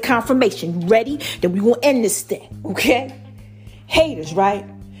 this is the confirmation. You ready? Then we gonna end this thing, okay? Haters, right?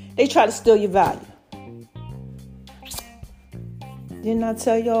 They try to steal your value. Didn't I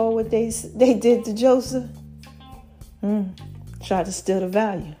tell y'all what they did to Joseph? Tried to steal the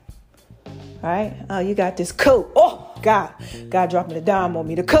value. All right? Oh, you got this coat. Oh, God dropping a dime on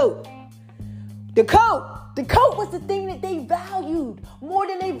me. The coat was the thing that they valued more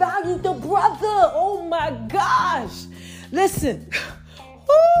than they valued the brother. Oh my gosh. Listen.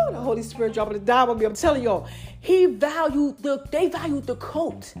 Woo, the Holy Spirit dropping a dime on me. I'm telling y'all. They valued the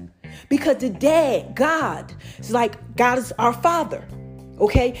coat. Because the dad, God, is like, God is our father.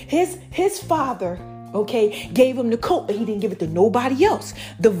 Okay? His father, okay, gave him the coat, but he didn't give it to nobody else.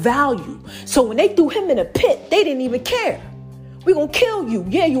 The value. So when they threw him in a pit, they didn't even care. We're going to kill you.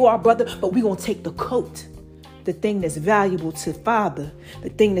 Yeah, you are, brother, but we're going to take the coat. The thing that's valuable to father, the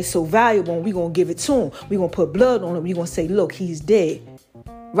thing that's so valuable, and we're going to give it to him. We're going to put blood on him. We're going to say, look, he's dead.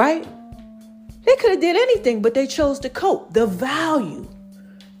 Right? They could have did anything, but they chose the coat, the value.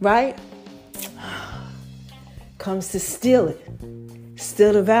 Right? Comes to steal it.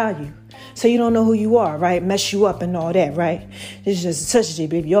 Steal the value. So you don't know who you are, right? Mess you up and all that, right? It's just a touch,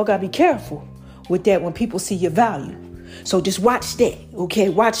 baby. Y'all got to be careful with that when people see your value. So just watch that, okay?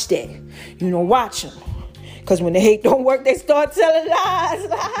 Watch that. Watch them. Because when the hate don't work, they start telling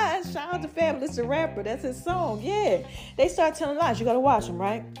lies. Shout out to Fabulous the rapper. That's his song. Yeah. They start telling lies. You got to watch them,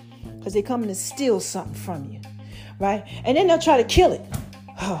 right? Because they coming to steal something from you, right? And then they'll try to kill it.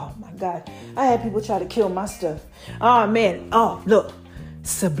 Oh, my God. I had people try to kill my stuff. Oh, man. Oh, look.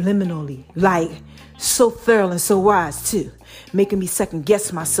 Subliminally. Like, so thorough and so wise, too. Making me second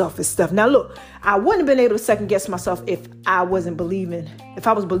guess myself and stuff. Now, look. I wouldn't have been able to second guess myself if I was believing that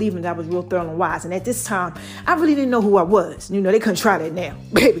I was real thorough and wise. And at this time, I really didn't know who I was. They couldn't try that now.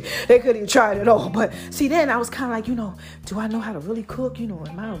 Baby, they couldn't even try it at all. But see, then I was kind of like, do I know how to really cook?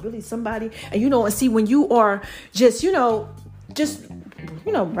 Am I really somebody? And, and see, when you are just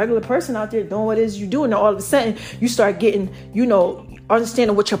regular person out there doing what it is you're doing, all of a sudden you start getting,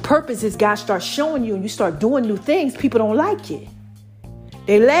 understanding what your purpose is. God starts showing you and you start doing new things. People don't like it.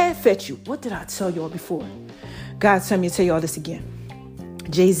 They laugh at you. What did I tell y'all before? God told me to tell y'all this again.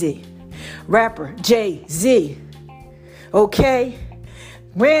 Jay-Z. Rapper Jay-Z. Okay?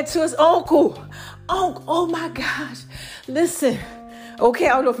 Ran to his uncle. Oh my gosh. Listen. Okay, I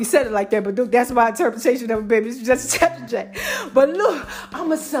don't know if he said it like that, but that's my interpretation of it, baby. It's just a chapter J. But look, I'm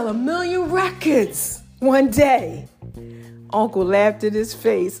going to sell 1 million records one day. Uncle laughed in his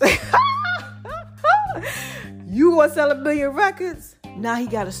face. You going to sell 1 million records? Now he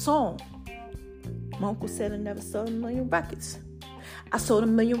got a song. My uncle said I never sold 1 million records. I sold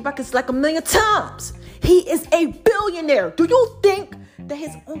 1 million records like 1 million times. He is a billionaire. Do you think that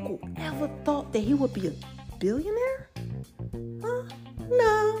his uncle ever thought that he would be a billionaire?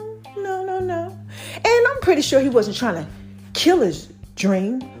 No. And I'm pretty sure he wasn't trying to kill his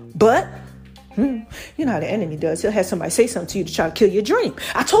dream. But, you know how the enemy does. He'll have somebody say something to you to try to kill your dream.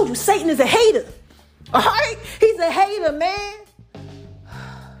 I told you, Satan is a hater. All right? He's a hater, man.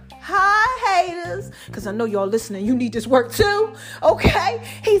 Hi, haters. Because I know y'all listening. You need this work too. Okay?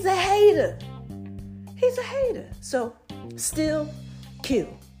 He's a hater. So, still kill,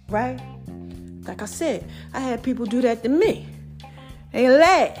 right? Like I said, I had people do that to me. They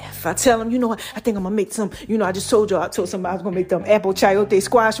laugh. I tell them, I think I'm going to make some, I just told y'all, I told somebody I was going to make them apple chayote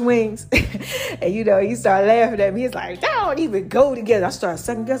squash wings. And, he started laughing at me. He's like, they don't even go together. I started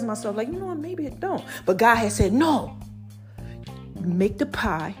second guessing myself, like, maybe it don't. But God had said, no. You make the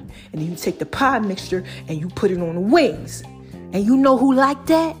pie, and then you take the pie mixture, and you put it on the wings. And you know who liked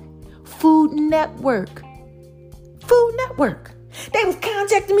that? Food Network. They was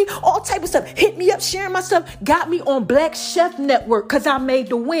contacting me, all type of stuff. Hit me up, sharing my stuff. Got me on Black Chef Network because I made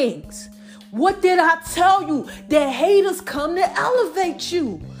the wings. What did I tell you? The haters come to elevate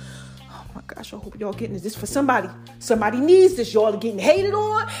you. Oh my gosh, I hope y'all getting this. This for somebody. Somebody needs this. Y'all are getting hated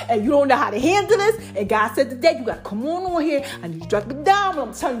on and you don't know how to handle this. And God said today, you got to come on here. I need you to drop me down. But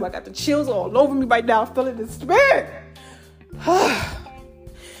I'm telling you, I got the chills all over me right now. I'm feeling the spirit.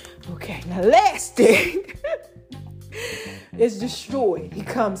 Okay, now last thing. Is destroy. He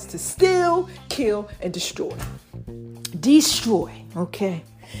comes to steal, kill, and destroy. Destroy. Okay.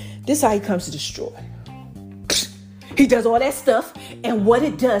 This is how he comes to destroy. He does all that stuff, and what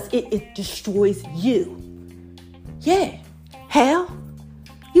it does, it destroys you. Yeah. How?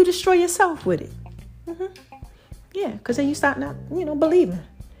 You destroy yourself with it. Yeah, because then you start not, believing.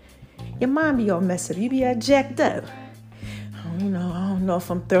 Your mind be all messed up. You be all jacked up. I don't know if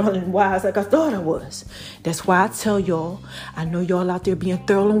I'm thorough and wise like I thought I was. That's why I tell y'all, I know y'all out there being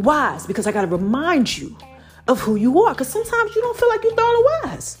thorough and wise, because I got to remind you of who you are. Because sometimes you don't feel like you're thorough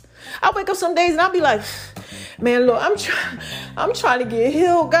and wise. I wake up some days and I'll be like, man, look, I'm trying to get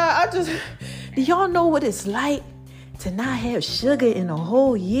healed, God. Do y'all know what it's like to not have sugar in a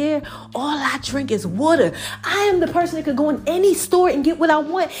whole year? All I drink is water. I am the person that could go in any store and get what I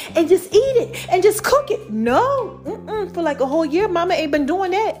want and just eat it and just cook it. No, for like a whole year, mama ain't been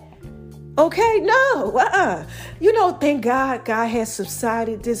doing that. Okay, no, thank God has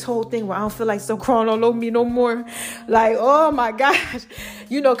subsided this whole thing where I don't feel like so crawling all over me no more. Like, oh my gosh,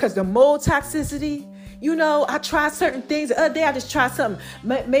 because the mold toxicity, I tried certain things. The other day I just tried something,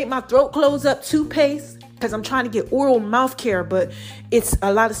 made my throat close up, toothpaste, because I'm trying to get oral mouth care, but it's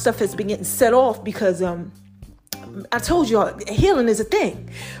a lot of stuff has been getting set off because I told y'all healing is a thing,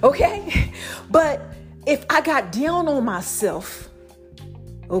 okay? But if I got down on myself,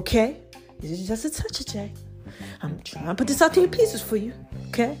 okay, this is just a touch of J. I'm trying to put this out to your pieces for you,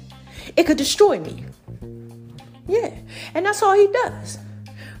 okay? It could destroy me. Yeah, and that's all he does.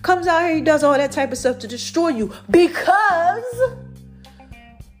 Comes out here, he does all that type of stuff to destroy you because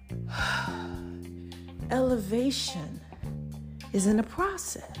elevation is in the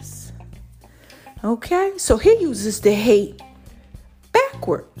process. Okay? So he uses the hate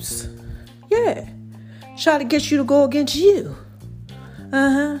backwards. Yeah. Try to get you to go against you.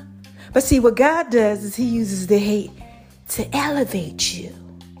 But see, what God does is he uses the hate to elevate you.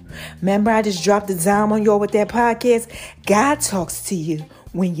 Remember, I just dropped the dime on y'all with that podcast? God talks to you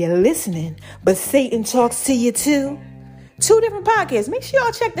when you're listening, but Satan talks to you too. 2 different podcasts. Make sure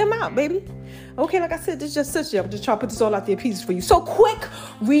y'all check them out, baby. Okay, like I said, this is just such. I'm just trying to put this all out there pieces for you. So quick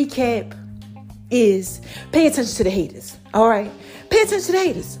recap is pay attention to the haters. All right. Pay attention to the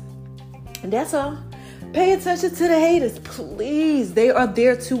haters. And that's all. Pay attention to the haters, please. They are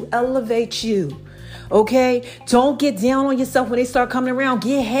there to elevate you. Okay? Don't get down on yourself when they start coming around.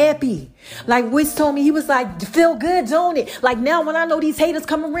 Get happy. Like Wiz told me, he was like, feel good, don't it? Like now when I know these haters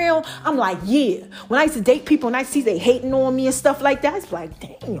come around, I'm like, yeah. When I used to date people and I see they hating on me and stuff like that, it's like,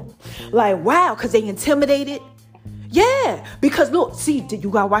 damn. Like, wow, because they intimidated. Yeah, because look, see, you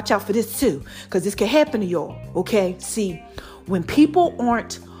got to watch out for this too, because this can happen to y'all. Okay? See, when people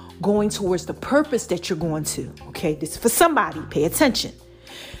aren't going towards the purpose that you're going to, okay, this is for somebody, pay attention.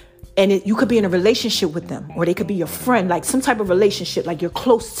 And you could be in a relationship with them, or they could be your friend, like some type of relationship, like you're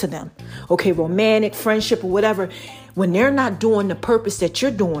close to them, okay, romantic, friendship, or whatever. When they're not doing the purpose that you're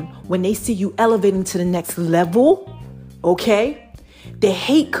doing, when they see you elevating to the next level, okay, the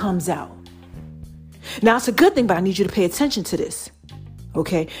hate comes out. Now, it's a good thing, but I need you to pay attention to this.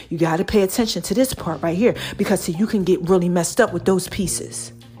 Okay, you got to pay attention to this part right here, because see, you can get really messed up with those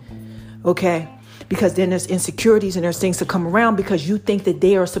pieces. Okay, because then there's insecurities and there's things to come around because you think that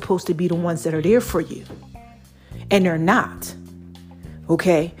they are supposed to be the ones that are there for you. And they're not.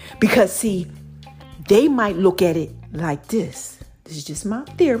 Okay, because see, they might look at it like this. This is just my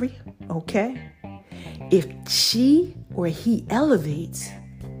theory. Okay, if she or he elevates,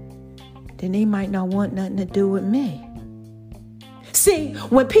 then they might not want nothing to do with me. See,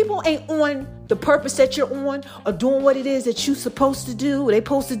 when people ain't on the purpose that you're on or doing what it is that you're supposed to do, or they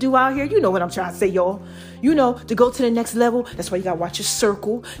supposed to do out here, you know what I'm trying to say, y'all. To go to the next level, that's why you got to watch your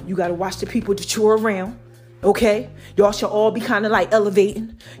circle. You got to watch the people that you're around, okay? Y'all should all be kind of like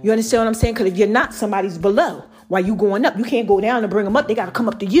elevating. You understand what I'm saying? Because if you're not, somebody's below. While you going up, you can't go down and bring them up. They got to come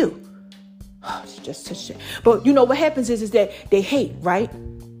up to you. It's just such shit. But what happens is that they hate, right?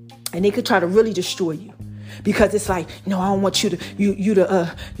 And they could try to really destroy you. Because it's like, no, I don't want you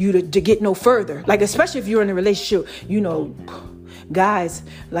to get no further. Like, especially if you're in a relationship, guys,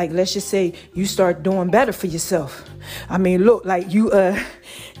 like, let's just say you start doing better for yourself. I mean, look, like you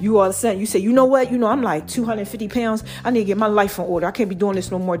all of a sudden you say, you know what? I'm like 250 pounds. I need to get my life in order. I can't be doing this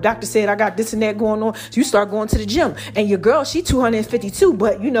no more. Doctor said I got this and that going on. So you start going to the gym, and your girl, she 252,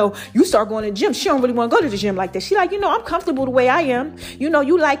 but you start going to the gym. She don't really want to go to the gym like that. She like, I'm comfortable the way I am.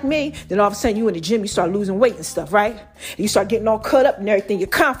 You like me. Then all of a sudden you in the gym, you start losing weight and stuff, right? And you start getting all cut up and everything. Your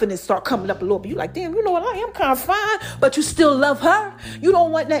confidence start coming up a little bit. You like, damn, what? I am kind of fine, but you still love her. You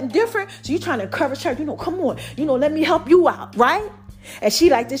don't want nothing different. So you trying to encourage her. Come on, let me help you out, right? And she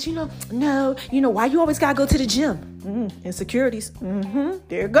like this, no, why you always gotta go to the gym? Insecurities.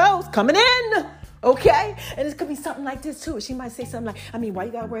 There it goes, coming in. Okay? And it could be something like this too. She might say something like, why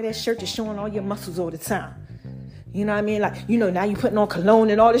you gotta wear that shirt that's showing all your muscles all the time? You know what I mean? Like, now you putting on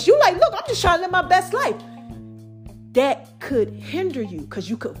cologne and all this. You like, look, I'm just trying to live my best life. That could hinder you, because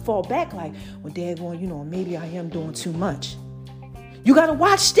you could fall back like, well, daggone, maybe I am doing too much. You gotta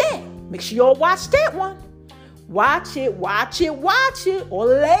watch that. Make sure y'all watch that one. Watch it. Or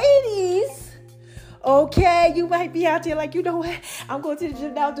ladies, okay, you might be out there like, you know what? I'm going to the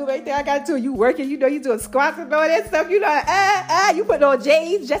gym now, do everything I got to do. You working, you doing squats and all that stuff. You put on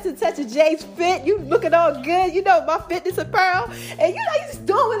J's, just a touch of J's fit. You looking all good. My fitness apparel. And you just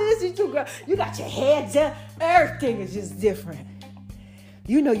doing what it is you do, girl. You got your hair done. Everything is just different.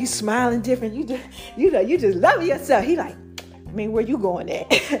 You smiling different. You just love yourself. He like, where you going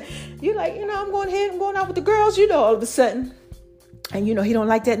at? You like, I'm going out with the girls, all of a sudden. And he don't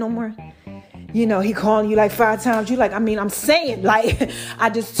like that no more. He calling you like 5 times. You like, I'm saying, like, I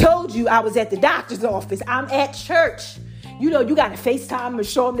just told you I was at the doctor's office. I'm at church. You got to FaceTime and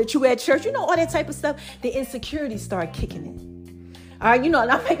show them that you at church. All that type of stuff. The insecurities start kicking in. All right, and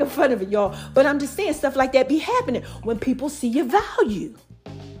I'm making fun of it, y'all. But I'm just saying stuff like that be happening when people see your value.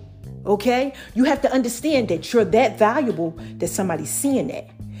 Okay? You have to understand that you're that valuable that somebody's seeing that.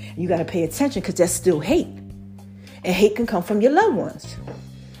 You got to pay attention because that's still hate. And hate can come from your loved ones.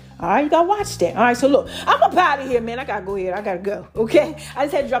 All right, you got to watch that. All right, so look, I'm up out of here, man. I got to go ahead. I got to go, okay? I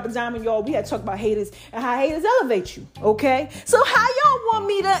just had to drop a dime on y'all. We had to talk about haters and how haters elevate you, okay? So how y'all want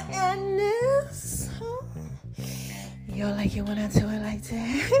me to end this? Huh? Y'all like it when I do it like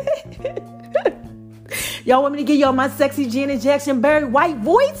that? Y'all want me to give y'all my sexy Janet Jackson Barry White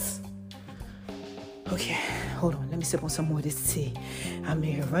voice? Okay, hold on. Let me sip on some more of this tea. I'm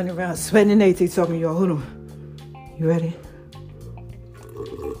here running around sweating and everything talking to y'all. Hold on. You ready?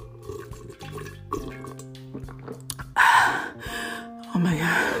 Oh my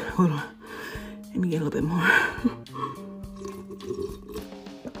God. Hold on. Let me get a little bit more.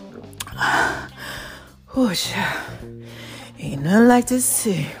 Oh, child. Ain't nothing like this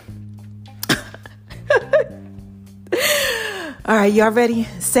tea. All right, y'all ready?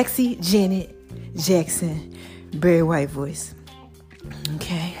 Sexy Janet Jackson, Barry White voice.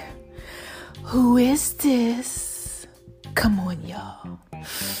 Okay. Who is this? Come on, y'all.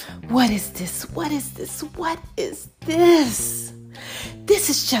 What is this? What is this? What is this? This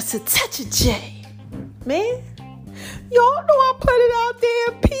is just a touch of J. Man, y'all know I put it out there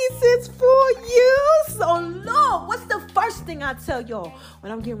in pieces for you. So look, what's the first thing I tell y'all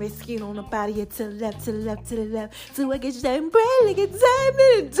when I'm getting ready to skate on up out of here to the left, to the left, to the left? So I get you that umbrella, get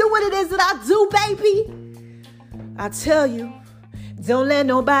time do what it is that I do, baby. I tell you, don't let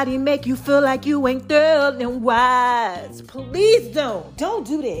nobody make you feel like you ain't thorough and wise. Please don't. Don't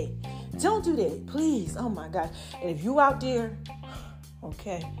do that. Don't do that. Please. Oh my God. And if you out there,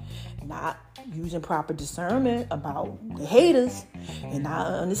 okay, not using proper discernment about the haters and not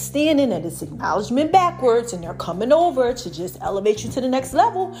understanding that it's acknowledgement backwards and they're coming over to just elevate you to the next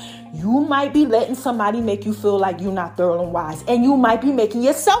level, you might be letting somebody make you feel like you're not thorough and wise. And you might be making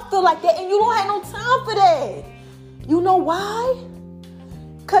yourself feel like that, and you don't have no time for that. You know why?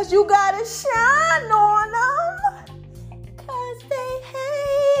 Because you got to shine on them. Because they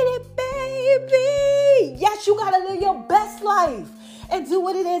hate it, baby. Yes, you got to live your best life and do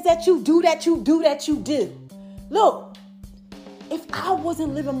what it is that you do, Look, if I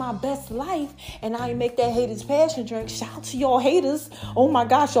wasn't living my best life and I ain't make that haters passion drink, shout out to y'all haters. Oh my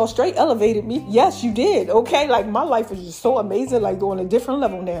gosh, y'all straight elevated me. Yes, you did. Okay. Like my life is just so amazing, like on a different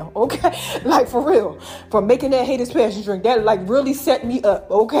level now. Okay. Like for real, from making that haters passion drink, that like really set me up.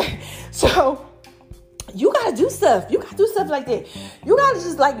 Okay. So you got to do stuff. You got to do stuff like that. You got to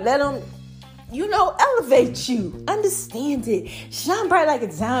just like let them, elevate you. Understand it. Shine bright like a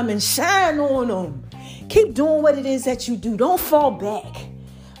diamond. Shine on them. Keep doing what it is that you do. Don't fall back.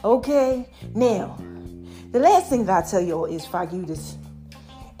 Okay? Now, the last thing that I tell y'all is, if I give you this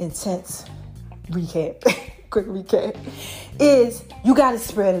intense recap, quick recap, is you got to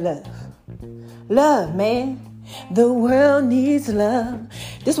spread love. Love, man. The world needs love.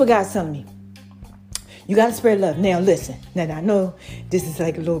 This is what God's telling me. You got to spread love. Now, listen. Now, I know this is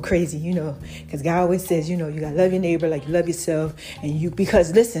like a little crazy, because God always says, you got to love your neighbor like you love yourself. And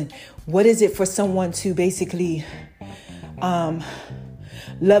because listen, what is it for someone to basically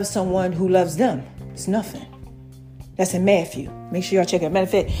love someone who loves them? It's nothing. That's in Matthew. Make sure y'all check it. Matter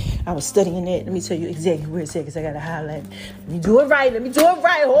of fact, I was studying it. Let me tell you exactly where it's at, because I got to highlight. Let me do it right.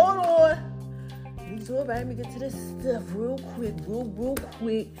 Hold on. Let me do it right. Let me get to this stuff real quick.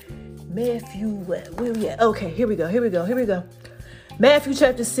 Matthew, where we at? Okay, here we go. Matthew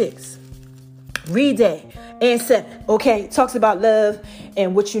chapter 6. Read that. And 7. Okay, talks about love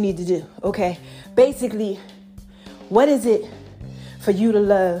and what you need to do. Okay, basically, what is it for you to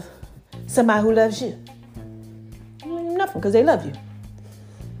love somebody who loves you? Nothing, because they love you.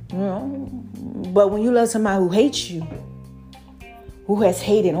 But when you love somebody who hates you, who has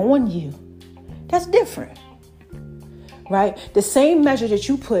hated on you, that's different. Right? The same measure that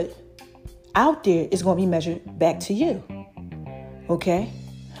you put out there is going to be measured back to you. Okay?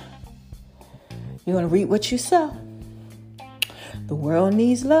 You're going to reap what you sow. The world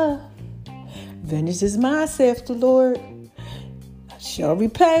needs love. Vengeance is mine, saith the Lord. I shall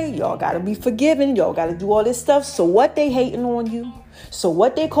repay. Y'all got to be forgiven. Y'all got to do all this stuff. So what they hating on you? So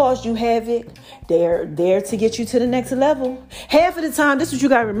what they caused you havoc? They're there to get you to the next level. Half of the time, this is what you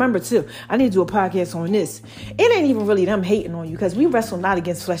got to remember too. I need to do a podcast on this. It ain't even really them hating on you, because we wrestle not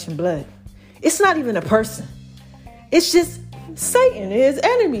against flesh and blood. It's not even a person. It's just Satan, his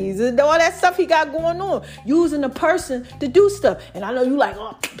enemies, and all that stuff he got going on, using a person to do stuff. And I know you like,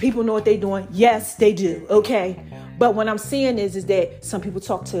 oh, people know what they're doing. Yes, they do. Okay. But what I'm seeing is that some people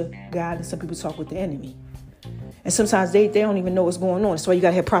talk to God and some people talk with the enemy. And sometimes they don't even know what's going on. So you got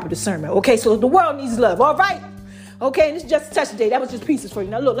to have proper discernment. Okay, so the world needs love. All right. Okay, and it's just a touch today. That was just pieces for you.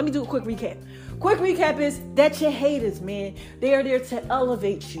 Now, look, let me do a quick recap. Quick recap is that your haters, man, they are there to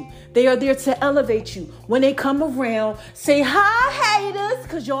elevate you. They are there to elevate you. When they come around, say, hi, haters,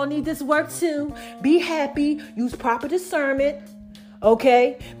 because y'all need this work too. Be happy. Use proper discernment.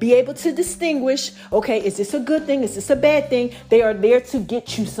 Okay, be able to distinguish. Okay, is this a good thing? Is this a bad thing? They are there to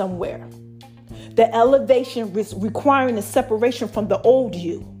get you somewhere. The elevation is requiring a separation from the old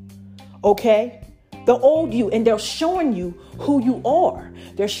you. Okay, the old you, and they're showing you who you are.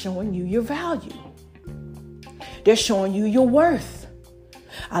 They're showing you your value. They're showing you your worth.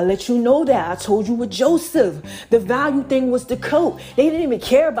 I let you know that. I told you with Joseph, the value thing was the coat. They didn't even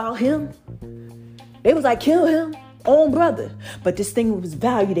care about him. They was like, kill him, own brother. But this thing was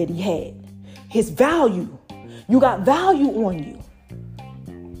value that he had. His value. You got value on you.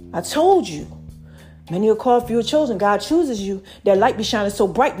 I told you. Many are called, few are chosen. God chooses you. Their light be shining so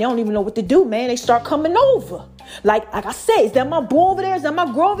bright, they don't even know what to do, man. They start coming over. Like I said, is that my boy over there? Is that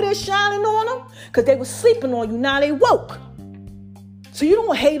my girl over there shining on them? Because they were sleeping on you. Now they woke. So you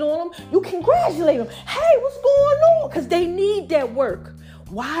don't hate on them. You congratulate them. Hey, what's going on? Because they need that work.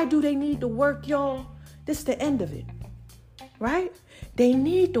 Why do they need the work, y'all? This is the end of it. Right? They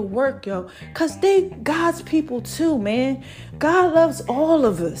need the work, y'all. Because they God's people too, man. God loves all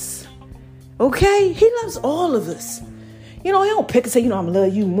of us. Okay? He loves all of us. You know, he don't pick and say, you know, I'm going to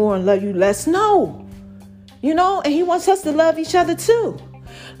love you more and love you less. No. You know, and he wants us to love each other too.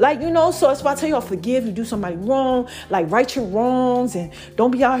 Like, you know, so that's why I tell y'all, forgive, you do somebody wrong, like right your wrongs, and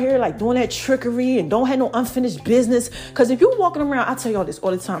don't be out here like doing that trickery and don't have no unfinished business. Because if you're walking around, I tell y'all this all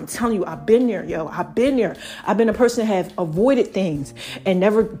the time, I'm telling you, I've been there, yo. I've been there. I've been a person that have avoided things and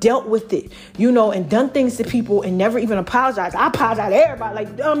never dealt with it, you know, and done things to people and never even apologized. I apologize to everybody.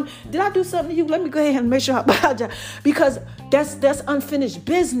 Like, did I do something to you? Let me go ahead and make sure I apologize. Because that's unfinished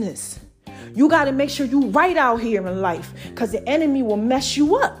business. You got to make sure you right out here in life, because the enemy will mess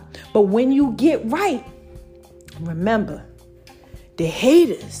you up. But when you get right, remember, the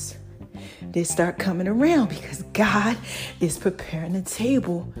haters, they start coming around, because God is preparing a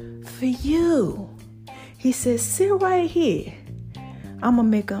table for you. He says, sit right here. I'm going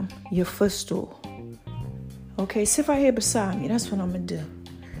to make them your footstool. Okay, sit right here beside me. That's what I'm going to do.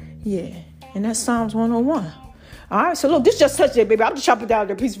 Yeah, and that's Psalms 101. All right, so look, this just touched it, baby. I'm just chopping down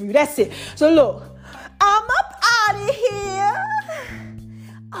the piece for you. That's it. So look, I'm up out of here.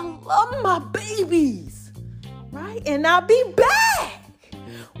 I love my babies, right? And I'll be back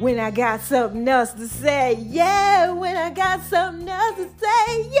when I got something else to say. Yeah, when I got something else to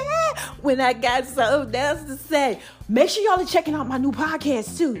say. Yeah, when I got something else to say. Make sure y'all are checking out my new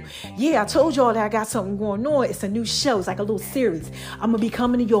podcast too. Yeah, I told y'all that I got something going on. It's a new show. It's like a little series. I'm going to be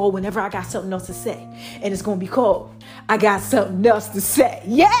coming to y'all whenever I got something else to say. And it's going to be called I Got Something Else to Say.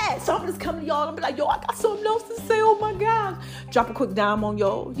 Yeah, so I'm just coming to y'all and be like, yo, I got something else to say. Oh my gosh. Drop a quick dime on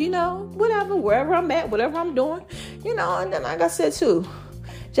y'all, you know, whatever, wherever I'm at, whatever I'm doing, you know. And then like I said too,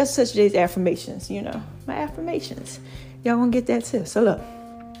 just such today's affirmations, you know, my affirmations. Y'all gonna get that too. So look,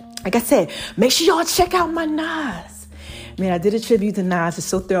 like I said, make sure y'all check out my Nas. Man, I did a tribute to Nas. It's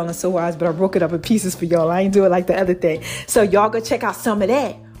so thorough and so wise, but I broke it up in pieces for y'all. I ain't do it like the other thing. So y'all go check out some of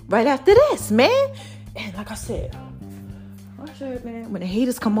that right after this, man. And like I said, man, when the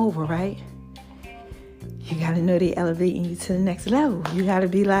haters come over, right? You got to know they elevating you to the next level. You got to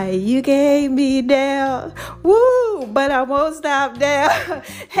be like, you can hate me down. Woo, but I won't stop down.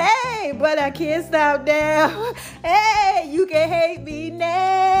 Hey, but I can't stop down. Hey, you can hate me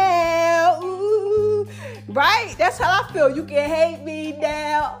now. Ooh. Right? That's how I feel. You can hate me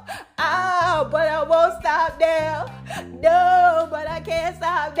now. Oh, but I won't stop down. No, but I can't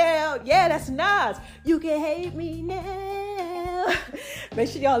stop down. Yeah, that's Nas. You can hate me now. Make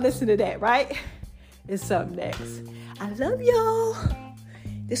sure y'all listen to that, right? It's up next. I love y'all.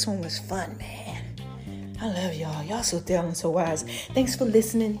 This one was fun, man. I love y'all. Y'all so damn so wise. Thanks for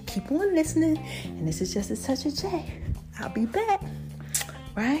listening. Keep on listening. And this is just a touch of J. I'll be back.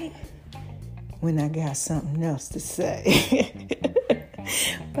 Right? When I got something else to say.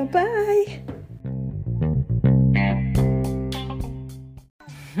 Bye-bye.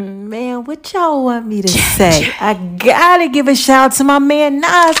 Man, what y'all want me to say? I gotta give a shout out to my man Nas.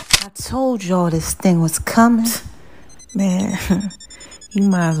 I told y'all this thing was coming. Man, you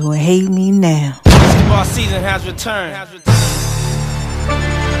might as well hate me now. Basketball season has returned. This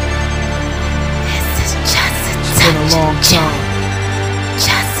is just a touch. It's been a long time.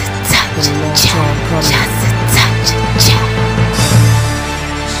 Just a touch. Been a long time coming. Just a touch.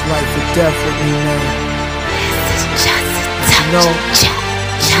 It's life or death with me now. This is just a touch. You know,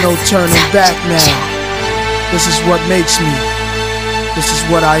 there's no turning back now. This is what makes me. This is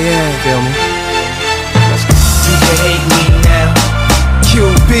what I am. Feel me? You can hate me now,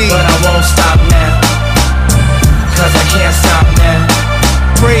 QB, but I won't stop now. Cause I can't stop now.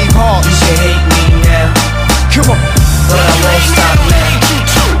 Brave heart. You can hate me now. Come on. But I won't stop now.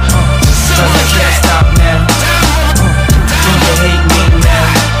 Cause I can't stop now. You can hate me now.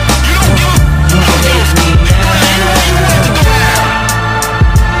 You can hate me now.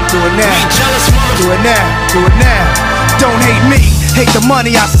 Do it now. Do it now. Do it now. Don't hate me. Hate the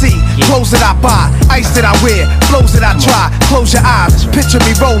money I see, clothes that I buy, ice that I wear, flows that I try. Close your eyes, picture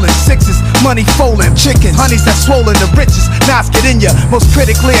me rolling, sixes, money folding, chickens, honeys that swollen, the richest, knots get in ya. Most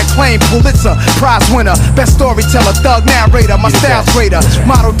critically acclaimed Pulitzer Prize winner, best storyteller, thug narrator, my style's greater,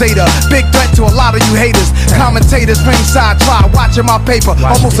 model data, big threat to a lot of you haters. Commentators ringside try watching my paper,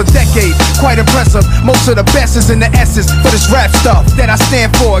 almost a decade, quite impressive. Most of the best is in the essence, but it's rap stuff that I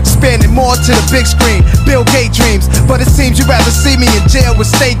stand for, expanding more to the big screen. Bill Gates dreams, but it seems you'd rather see me in jail with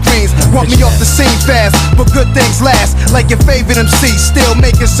state dreams. Want me off the scene fast, but good things last. Like your favorite MC, still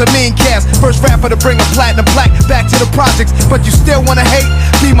making some mean cash. First rapper to bring a platinum plaque back to the projects, but you still wanna hate?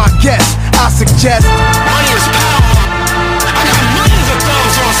 Be my guest, I suggest. Money is power. I got millions of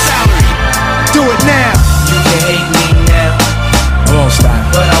thugs on salary. Do it now. You can hate me now. I won't stop,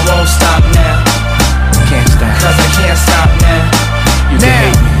 but I won't stop now. Can't stop, cause I can't stop now. You can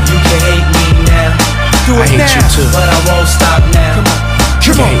hate me. You can hate me now. Do it now. I hate you too, but I won't stop now.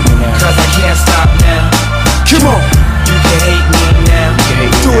 Come on, cause I can't stop now. Come on, you can hate me now.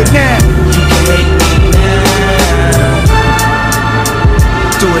 Do it now. You can hate me now.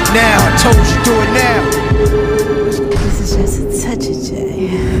 Do it now. I told you, do it now. This is just a touch of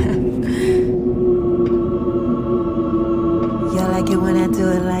J. Y'all like it when I do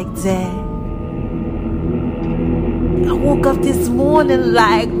it like that? I woke up this morning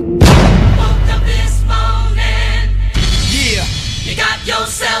like, Yeah. Got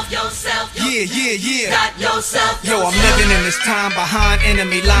yourself. Yo, I'm living in this time behind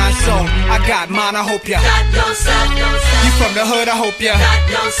enemy lines, so I got mine. I hope ya. Got yourself. You from the hood? I hope ya. Got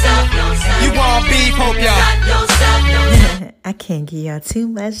yourself. You want beef? Hope ya. Got yourself. I can't give y'all too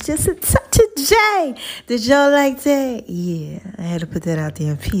much, just a touch of J. Did y'all like that? Yeah, I had to put that out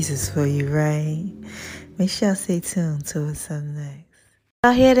there in pieces for you, right? Make sure y'all stay tuned to what's up next.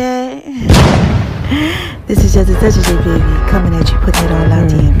 Y'all hear that? This is just a touch of J, baby, coming at you, putting it all out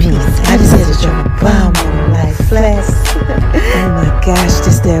there in pieces. I just had to drop a bomb on them like flash. Oh my gosh,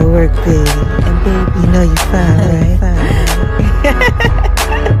 this that work, baby. And baby, you know you fine, right?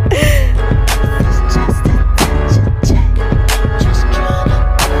 It's just a touch of J. Just trying to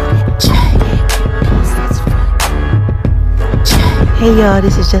put it J. That's right. J. Hey y'all,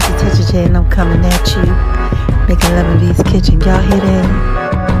 this is just a touch of J, and I'm coming at you, making love in V's kitchen. Y'all hear that?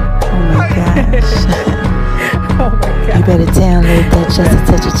 Oh my gosh. Oh my God. You better download that Just a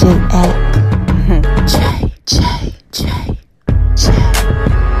Touch of J app. J. J. J. J.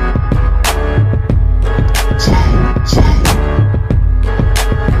 J. J.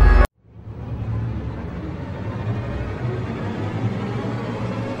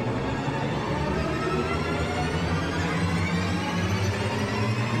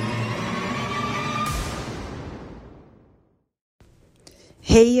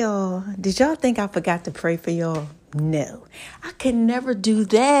 Hey y'all, did y'all think I forgot to pray for y'all? No, I can never do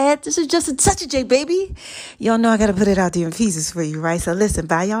that. This is just a touch of J, baby. Y'all know I got to put it out there in pieces for you, right? So listen,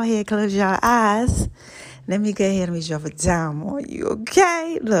 bow your head, close your eyes. Let me go ahead and me drop a dime on you,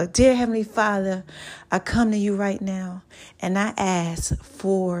 okay? Look, dear Heavenly Father, I come to you right now, and I ask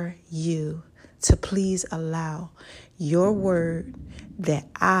for you to please allow your word that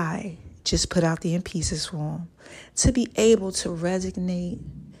I just put out there in pieces form to be able to resonate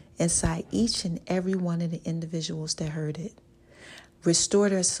inside each and every one of the individuals that heard it. Restore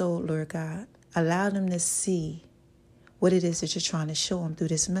their soul, Lord God. Allow them to see what it is that you're trying to show them through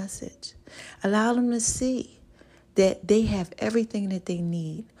this message. Allow them to see that they have everything that they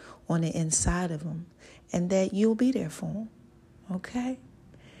need on the inside of them and that you'll be there for them. Okay?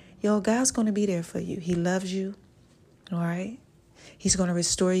 Yo, God's going to be there for you. He loves you. All right? He's going to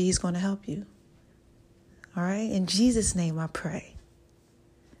restore you. He's going to help you. All right? In Jesus' name I pray.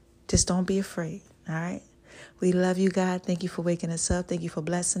 Just don't be afraid. All right? We love you, God. Thank you for waking us up. Thank you for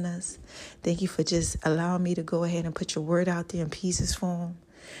blessing us. Thank you for just allowing me to go ahead and put your word out there in pieces for them.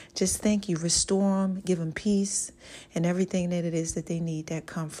 Just thank you. Restore them. Give them peace and everything that it is that they need, that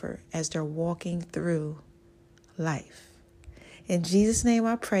comfort as they're walking through life. In Jesus' name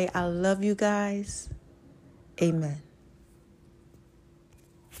I pray. I love you guys. Amen.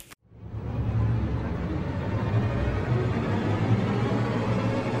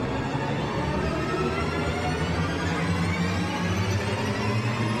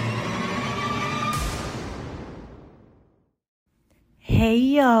 Hey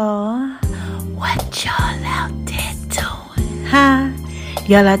y'all, what y'all out there doing, huh?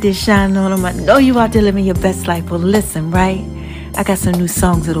 Y'all out there shining on them. I know you out there living your best life. Well, listen, right? I got some new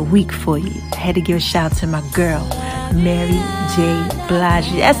songs of the week for you. I had to give a shout out to my girl, Mary J. Blige.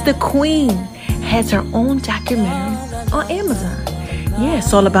 That's the queen. Has her own documentary on Amazon. Yeah,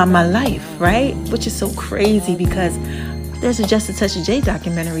 it's all about my life, right? Which is so crazy because there's a Just a Touch of J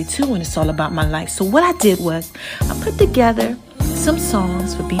documentary too, and it's all about my life. So what I did was I put together some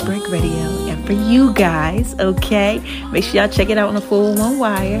songs for Beat Break Radio and for you guys, okay? Make sure y'all check it out on the 401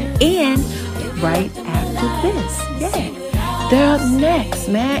 Wire. And right after this, yeah, they're up next,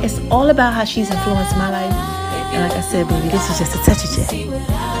 man. It's all about how she's influenced my life. And like I said, baby, this is Just a Touch of J.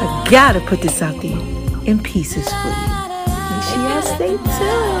 I gotta put this out there in pieces for you. Make sure y'all stay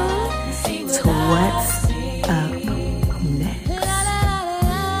tuned to what's up next.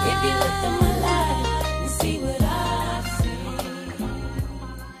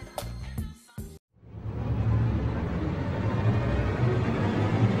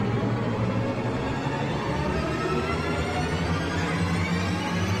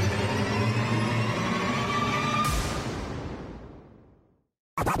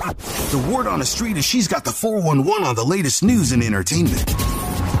 The word on the street is she's got the 411 on the latest news and entertainment.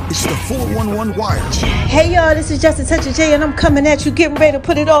 It's the 411 Wire. Hey y'all, this is Just a Touch of J, and I'm coming at you, getting ready to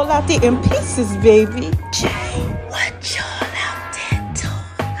put it all out there in pieces, baby. Jay, what y'all out there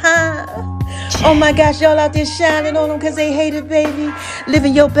doing, huh? Jay. Oh my gosh, y'all out there shining on them because they hate it, baby.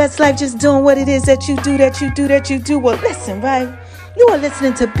 Living your best life, just doing what it is that you do. Well, listen, right? You are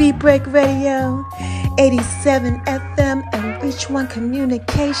listening to Beat Break Radio, 87 FM, and Reach One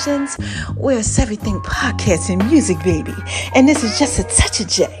Communications, where it's everything podcast and music, baby. And this is Just a Touch of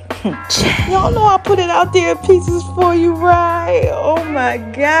J. Y'all know I put it out there in pieces for you, right? Oh my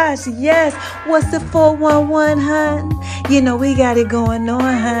gosh, yes. What's the 411, hun? You know we got it going on,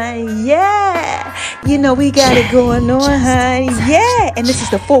 hun. Yeah. You know we got it going on, hun. Yeah. And this is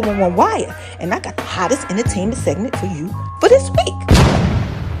the 411 Wire. And I got the hottest entertainment segment for you for this week.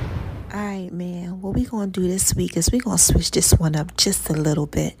 All right, man. What we going to do this week is we going to switch this one up just a little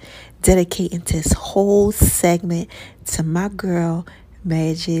bit. Dedicating this whole segment to my girl,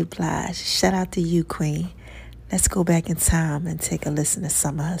 Mary J. Blige. Shout out to you, Queen. Let's go back in time and take a listen to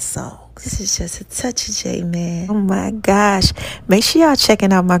some of her songs. This is Just a Touch of J, man. Oh my gosh. Make sure y'all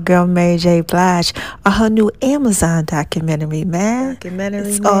checking out my girl Mary J. Blige on her new Amazon documentary, man.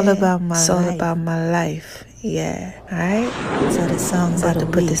 It's all about my life. It's all about my life. Yeah. All right? So the song's about to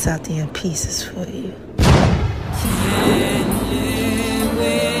put this out there in pieces for you.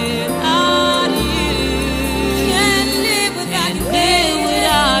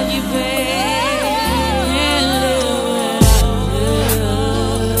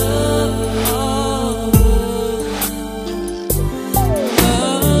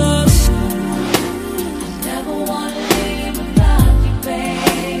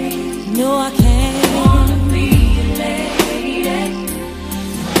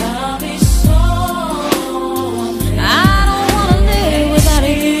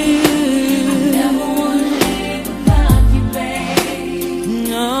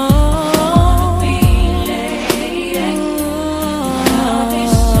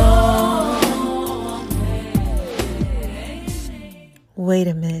 Wait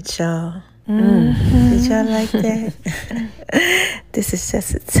a minute, y'all. Did y'all like that? This is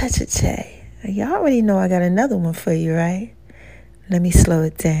Just a Touch of J. Y'all already know I got another one for you, right? Let me slow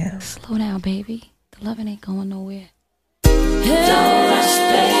it down. Slow down, baby. The loving ain't going nowhere. Don't rush,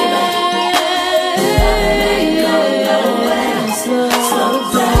 baby. The loving ain't going nowhere. Slow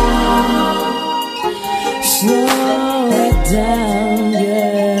down. Slow it down,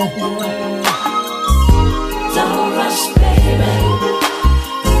 yeah. Don't rush, baby.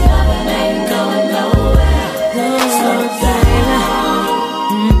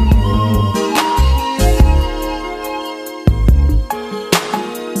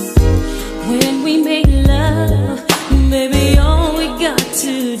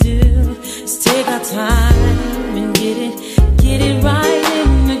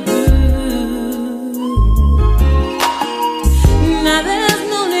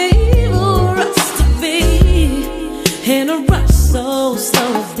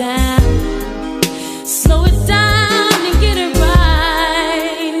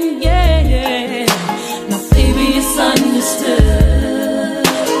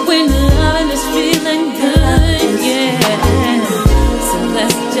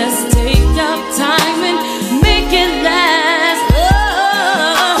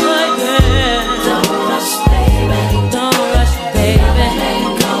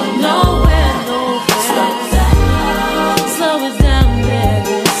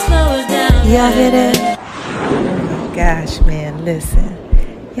 Y'all hear that? Oh my gosh, man, listen.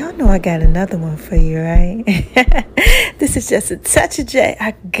 Y'all know I got another one for you, right? This is just a touch of J.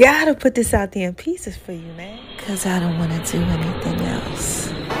 I gotta put this out there in pieces for you, man. Cause I don't wanna do anything else.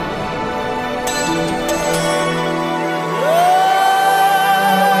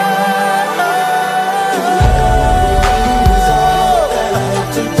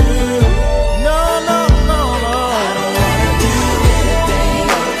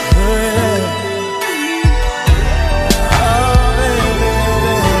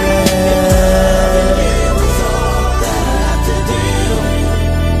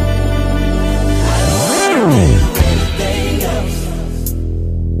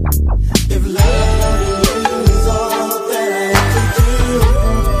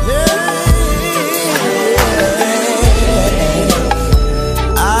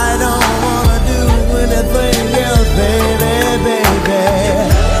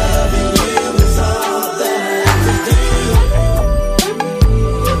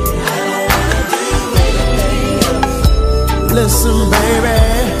 Listen, baby.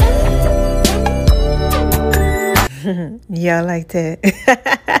 Y'all like that?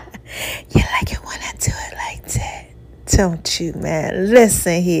 You like it when I do it like that, don't you, man?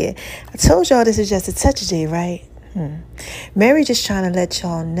 Listen here. I told y'all this is just a touch of J, right? Mary just trying to let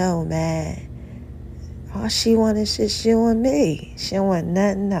y'all know, man. All she want is just you and me. She don't want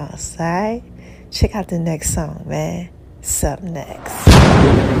nothing else, all right? Check out the next song, man. It's up next.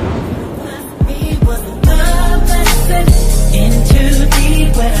 In too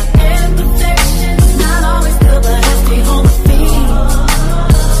deep where I am perfection. Not always good, but I stay on my feet.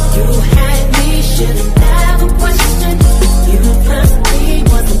 You had me, shouldn't have a question. You plus me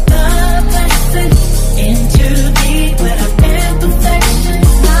wasn't the blessing. In too deep where I am perfection.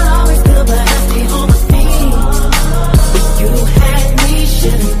 Not always good, but I stay on my feet. You had me,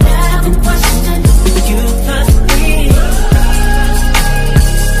 shouldn't have a question. You plus me.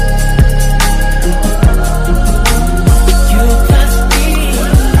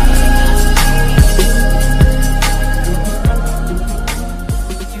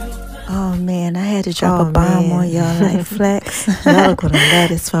 To drop a bomb on y'all like Flex. Y'all gonna love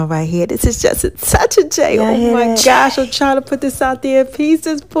this one right here. This is just a touch of J. Oh my gosh, I'm trying to put this out there in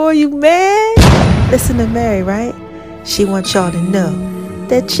pieces for you, man. Listen to Mary, right? She wants y'all to know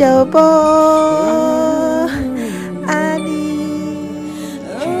that your boy I need.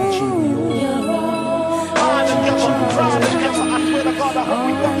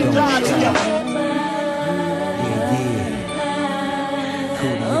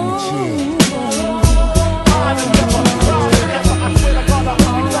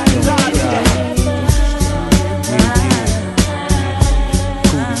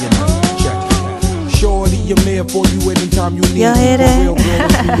 I'm there for you anytime you need me. Y'all hear that? Real girl,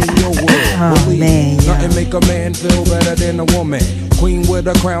 in your world. Oh, man, nothing make a man feel better than a woman. Queen with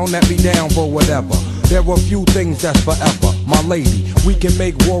a crown that be down for whatever. There are few things that's forever. My lady, we can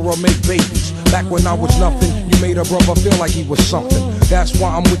make war or make babies. Back when I was nothing, you made a brother feel like he was something. That's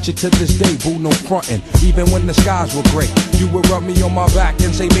why I'm with you to this day, boo, no frontin'. Even when the skies were gray, you would rub me on my back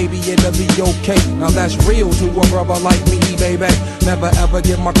and say, baby, it'll be okay. Now that's real to a brother like me, baby. Never ever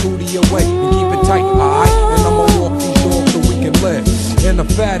give my cootie away and keep it tight, alright? And I'ma walk these dogs so we can live in a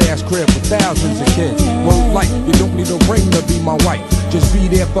fat ass crib with thousands of kids. Word life, you don't need a ring to be my wife. Just be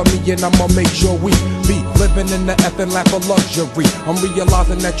there for me and I'ma make sure we be living in the effing lap of luxury. I'm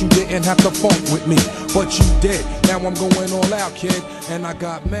realizing that you didn't have to funk with me, but you did. Now I'm going all out, kid, and I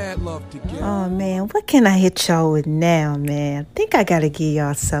got mad love to give. Oh man, what can I hit y'all with now, man? I think I gotta give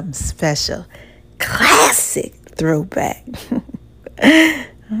y'all something special. Classic throwback.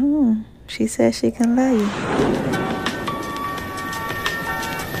 She said she can love you.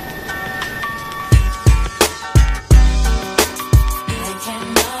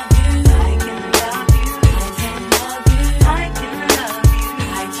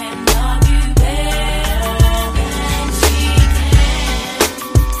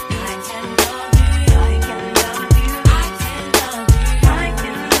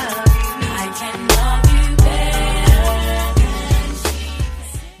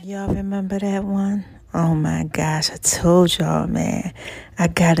 Remember that one? Oh my gosh, I told y'all, man. I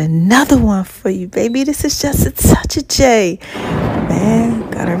got another one for you, baby. This is just a touch of J.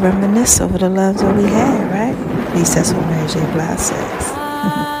 Man, gotta reminisce over the love that we had, right? At least that's what Mary J. Blige says.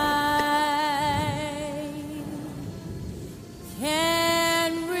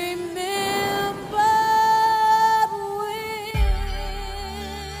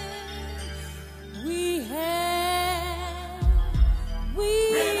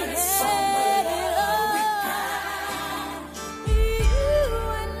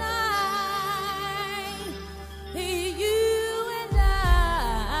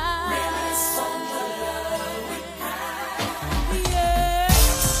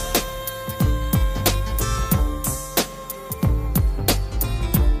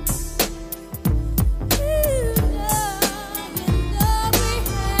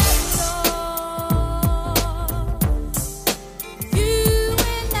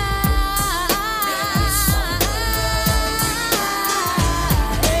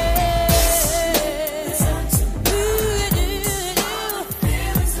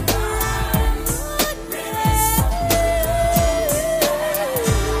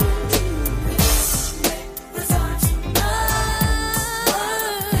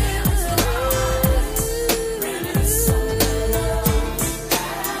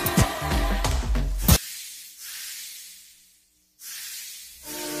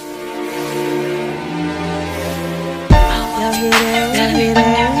 hear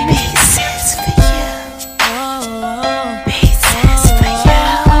that? Pieces for you. Pieces for you.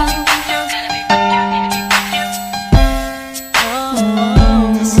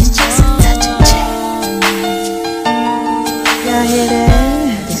 This is just a touch of J. Y'all hear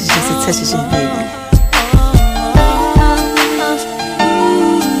that? This is just a touch of J, baby.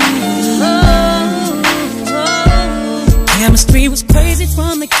 Chemistry was crazy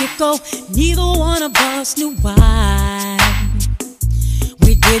from the get-go. Neither one of us knew why.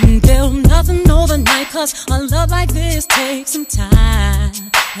 We didn't build nothing overnight, 'cause a love like this takes some time.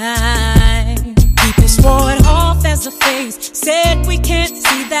 People swore it off as a phase, said we can't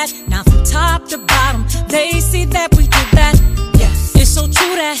see that. Now from top to bottom, they see that we did that. Yes, it's so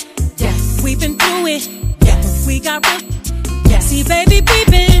true that we've been through it. Yes, we got real. Yes, see, baby, we've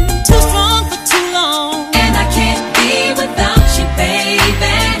been too strong for too long, and I can't be without you,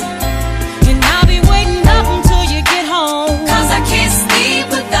 baby. And I'll be waiting up until you get home, 'cause I can't sleep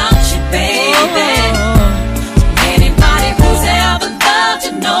without you, baby. Anybody who's ever loved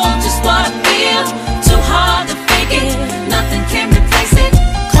you know just what I feel. Too hard to fake it, nothing can replace it.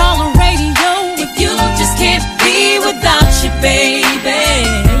 Call a radio if you just can't be without you, baby.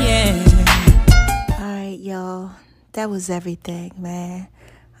 Alright, y'all. That was everything, man.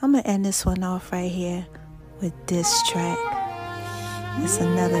 I'm gonna end this one off right here with this track. It's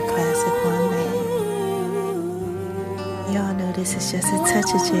another classic one, man. Y'all know this is just a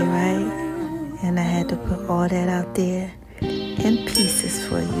touch of J, right? And I had to put all that out there in pieces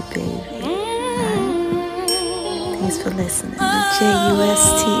for you, baby. Alright? Thanks for listening.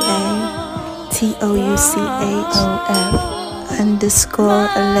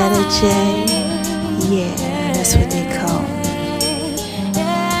 JUSTATOUCAOF_letter J. Yeah, that's what they call me.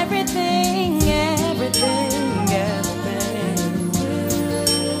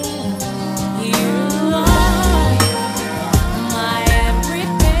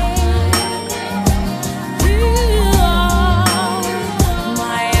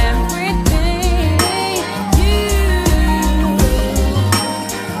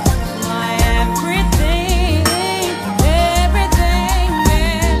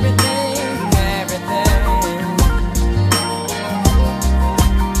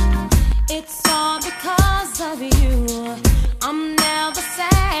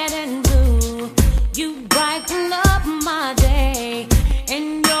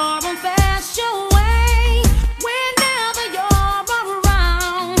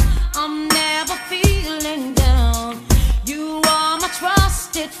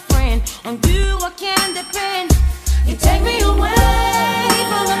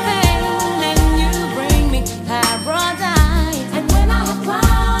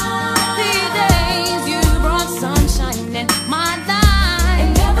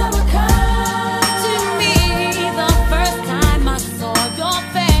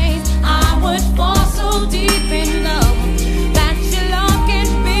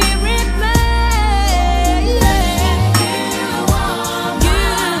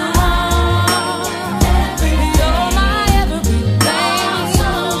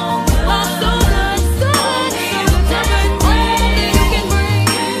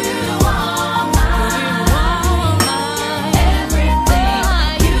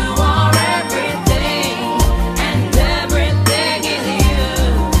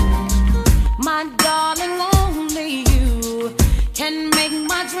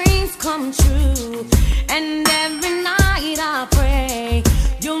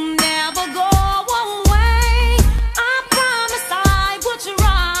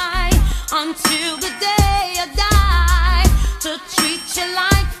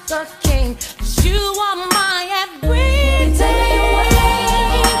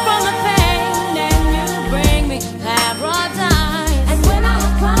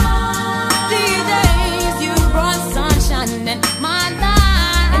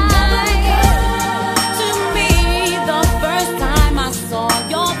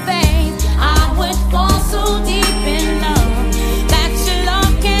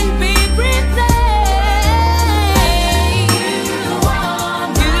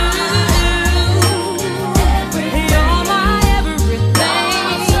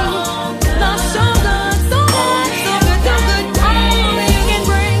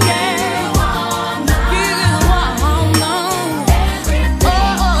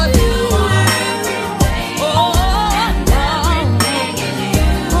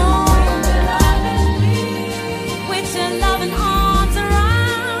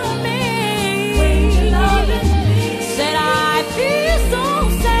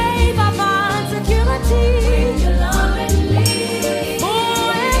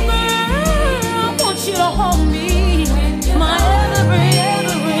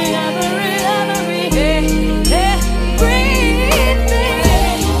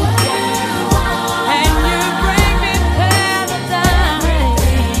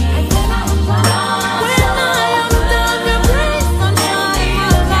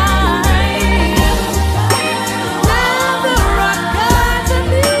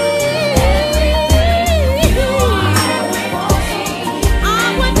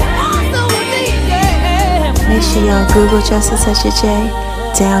 Make sure y'all Google Just a Touch of J,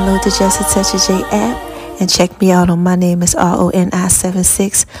 download the Just a Touch of J app, and check me out on My Name is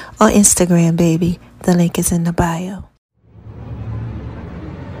RONI76 on Instagram, baby. The link is in the bio.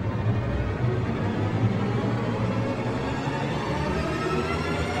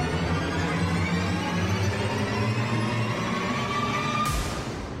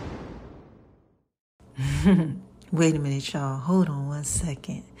 Wait a minute, y'all. Hold on 1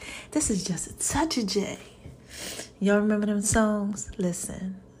 second. This is Just a Touch of J. Y'all remember them songs?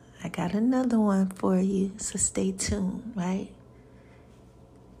 Listen, I got another one for you, so stay tuned, right?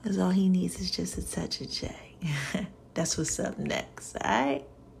 Because all he needs is just a touch of J. That's what's up next, all right?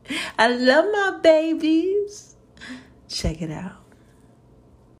 I love my babies. Check it out.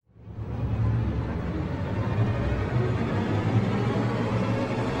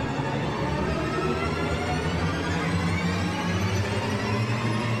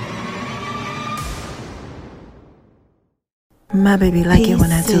 My baby like it when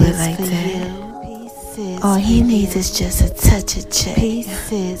I do it like that. All he needs is just a touch of J.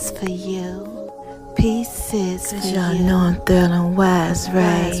 Pieces for you. Pieces for you. Y'all know I'm thrilling wise,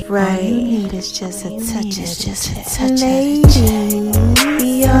 right? All you need is just a touch of J. Ladies,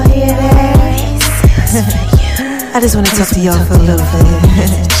 y'all hear that? I just want to talk to y'all for a little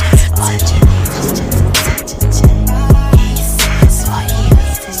bit.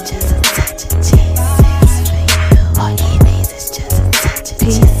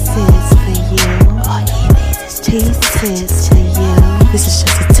 Pieces for you. This is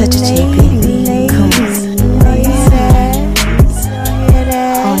just a touch of J, baby. Come on.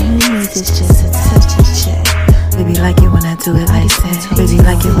 All you need is just a touch of J. Baby like it when I do it like that. Baby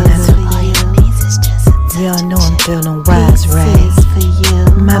like it when I do it. Y'all know I'm feeling wise, right?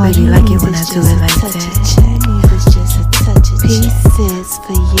 My baby like it when I do it like that. Pieces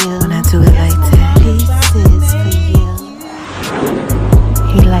for you. When I do it like that. Pieces for you.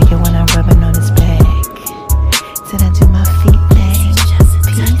 He like it when I'm rubbing on his back. Then I do my feet thing.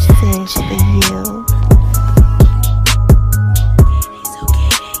 Pieces for you.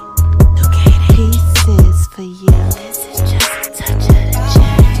 Pieces for you. This is just a touch of the J.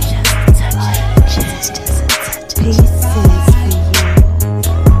 Pieces for you.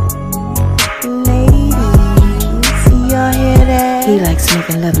 Ladies, y'all hear that? He likes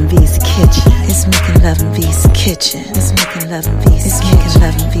making love and V's kitchen. It's making love and V's kitchen. It's making love and V's. It's making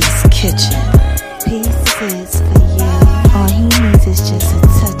love and V's kitchen. Pieces for you. All he needs is just a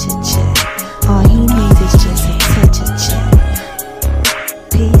touch of J. All he needs is just a touch of J.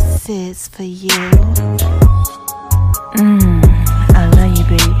 Pieces for you. I love you,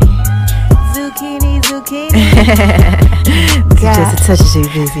 baby. Zucchini, zucchini. This is just a touch of J,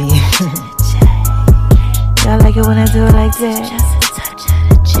 baby. Y'all like it when I do it like that? Just a touch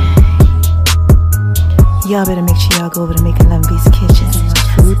of J. Y'all better make sure y'all go over to Making Love Beast Kitchen.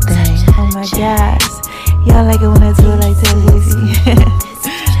 Food thing. Oh my gosh. Y'all like it when I do it like that, baby.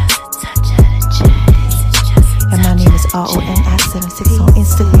 And my name is RONI76 on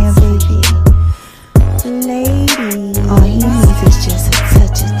Instagram, baby. Ladies, all he needs is just a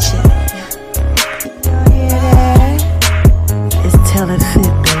touch of J. Y'all hear that? It's tell it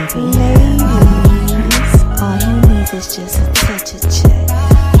fit, baby. Ladies, all he needs is just a touch of J.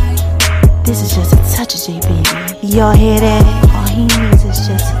 This is just a touch of J, baby. Y'all hear that? All he needs is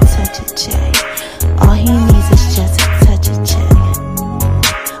just a touch of J. All he needs is just a touch of J.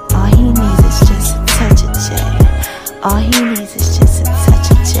 All he needs is just a touch of J. All he needs is just a touch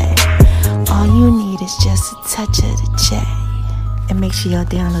of J. All you need is just a touch of the J. And make sure y'all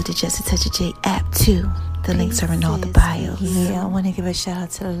download the Just a Touch of J app too. The links are in all the bios. Yeah, I want to give a shout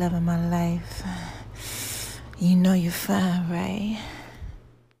out to the love of my life. You know you're fine, right?